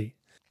reality.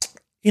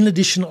 In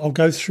addition, I'll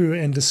go through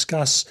and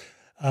discuss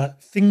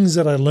things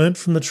that I learnt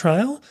from the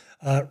trail,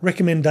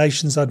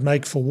 recommendations I'd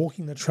make for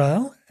walking the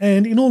trail,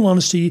 and in all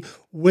honesty,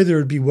 whether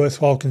it'd be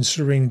worthwhile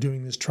considering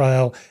doing this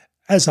trail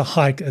as a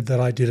hike that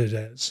I did it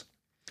as.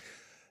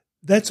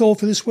 That's all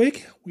for this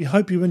week. We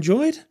hope you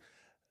enjoyed.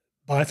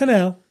 Bye for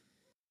now.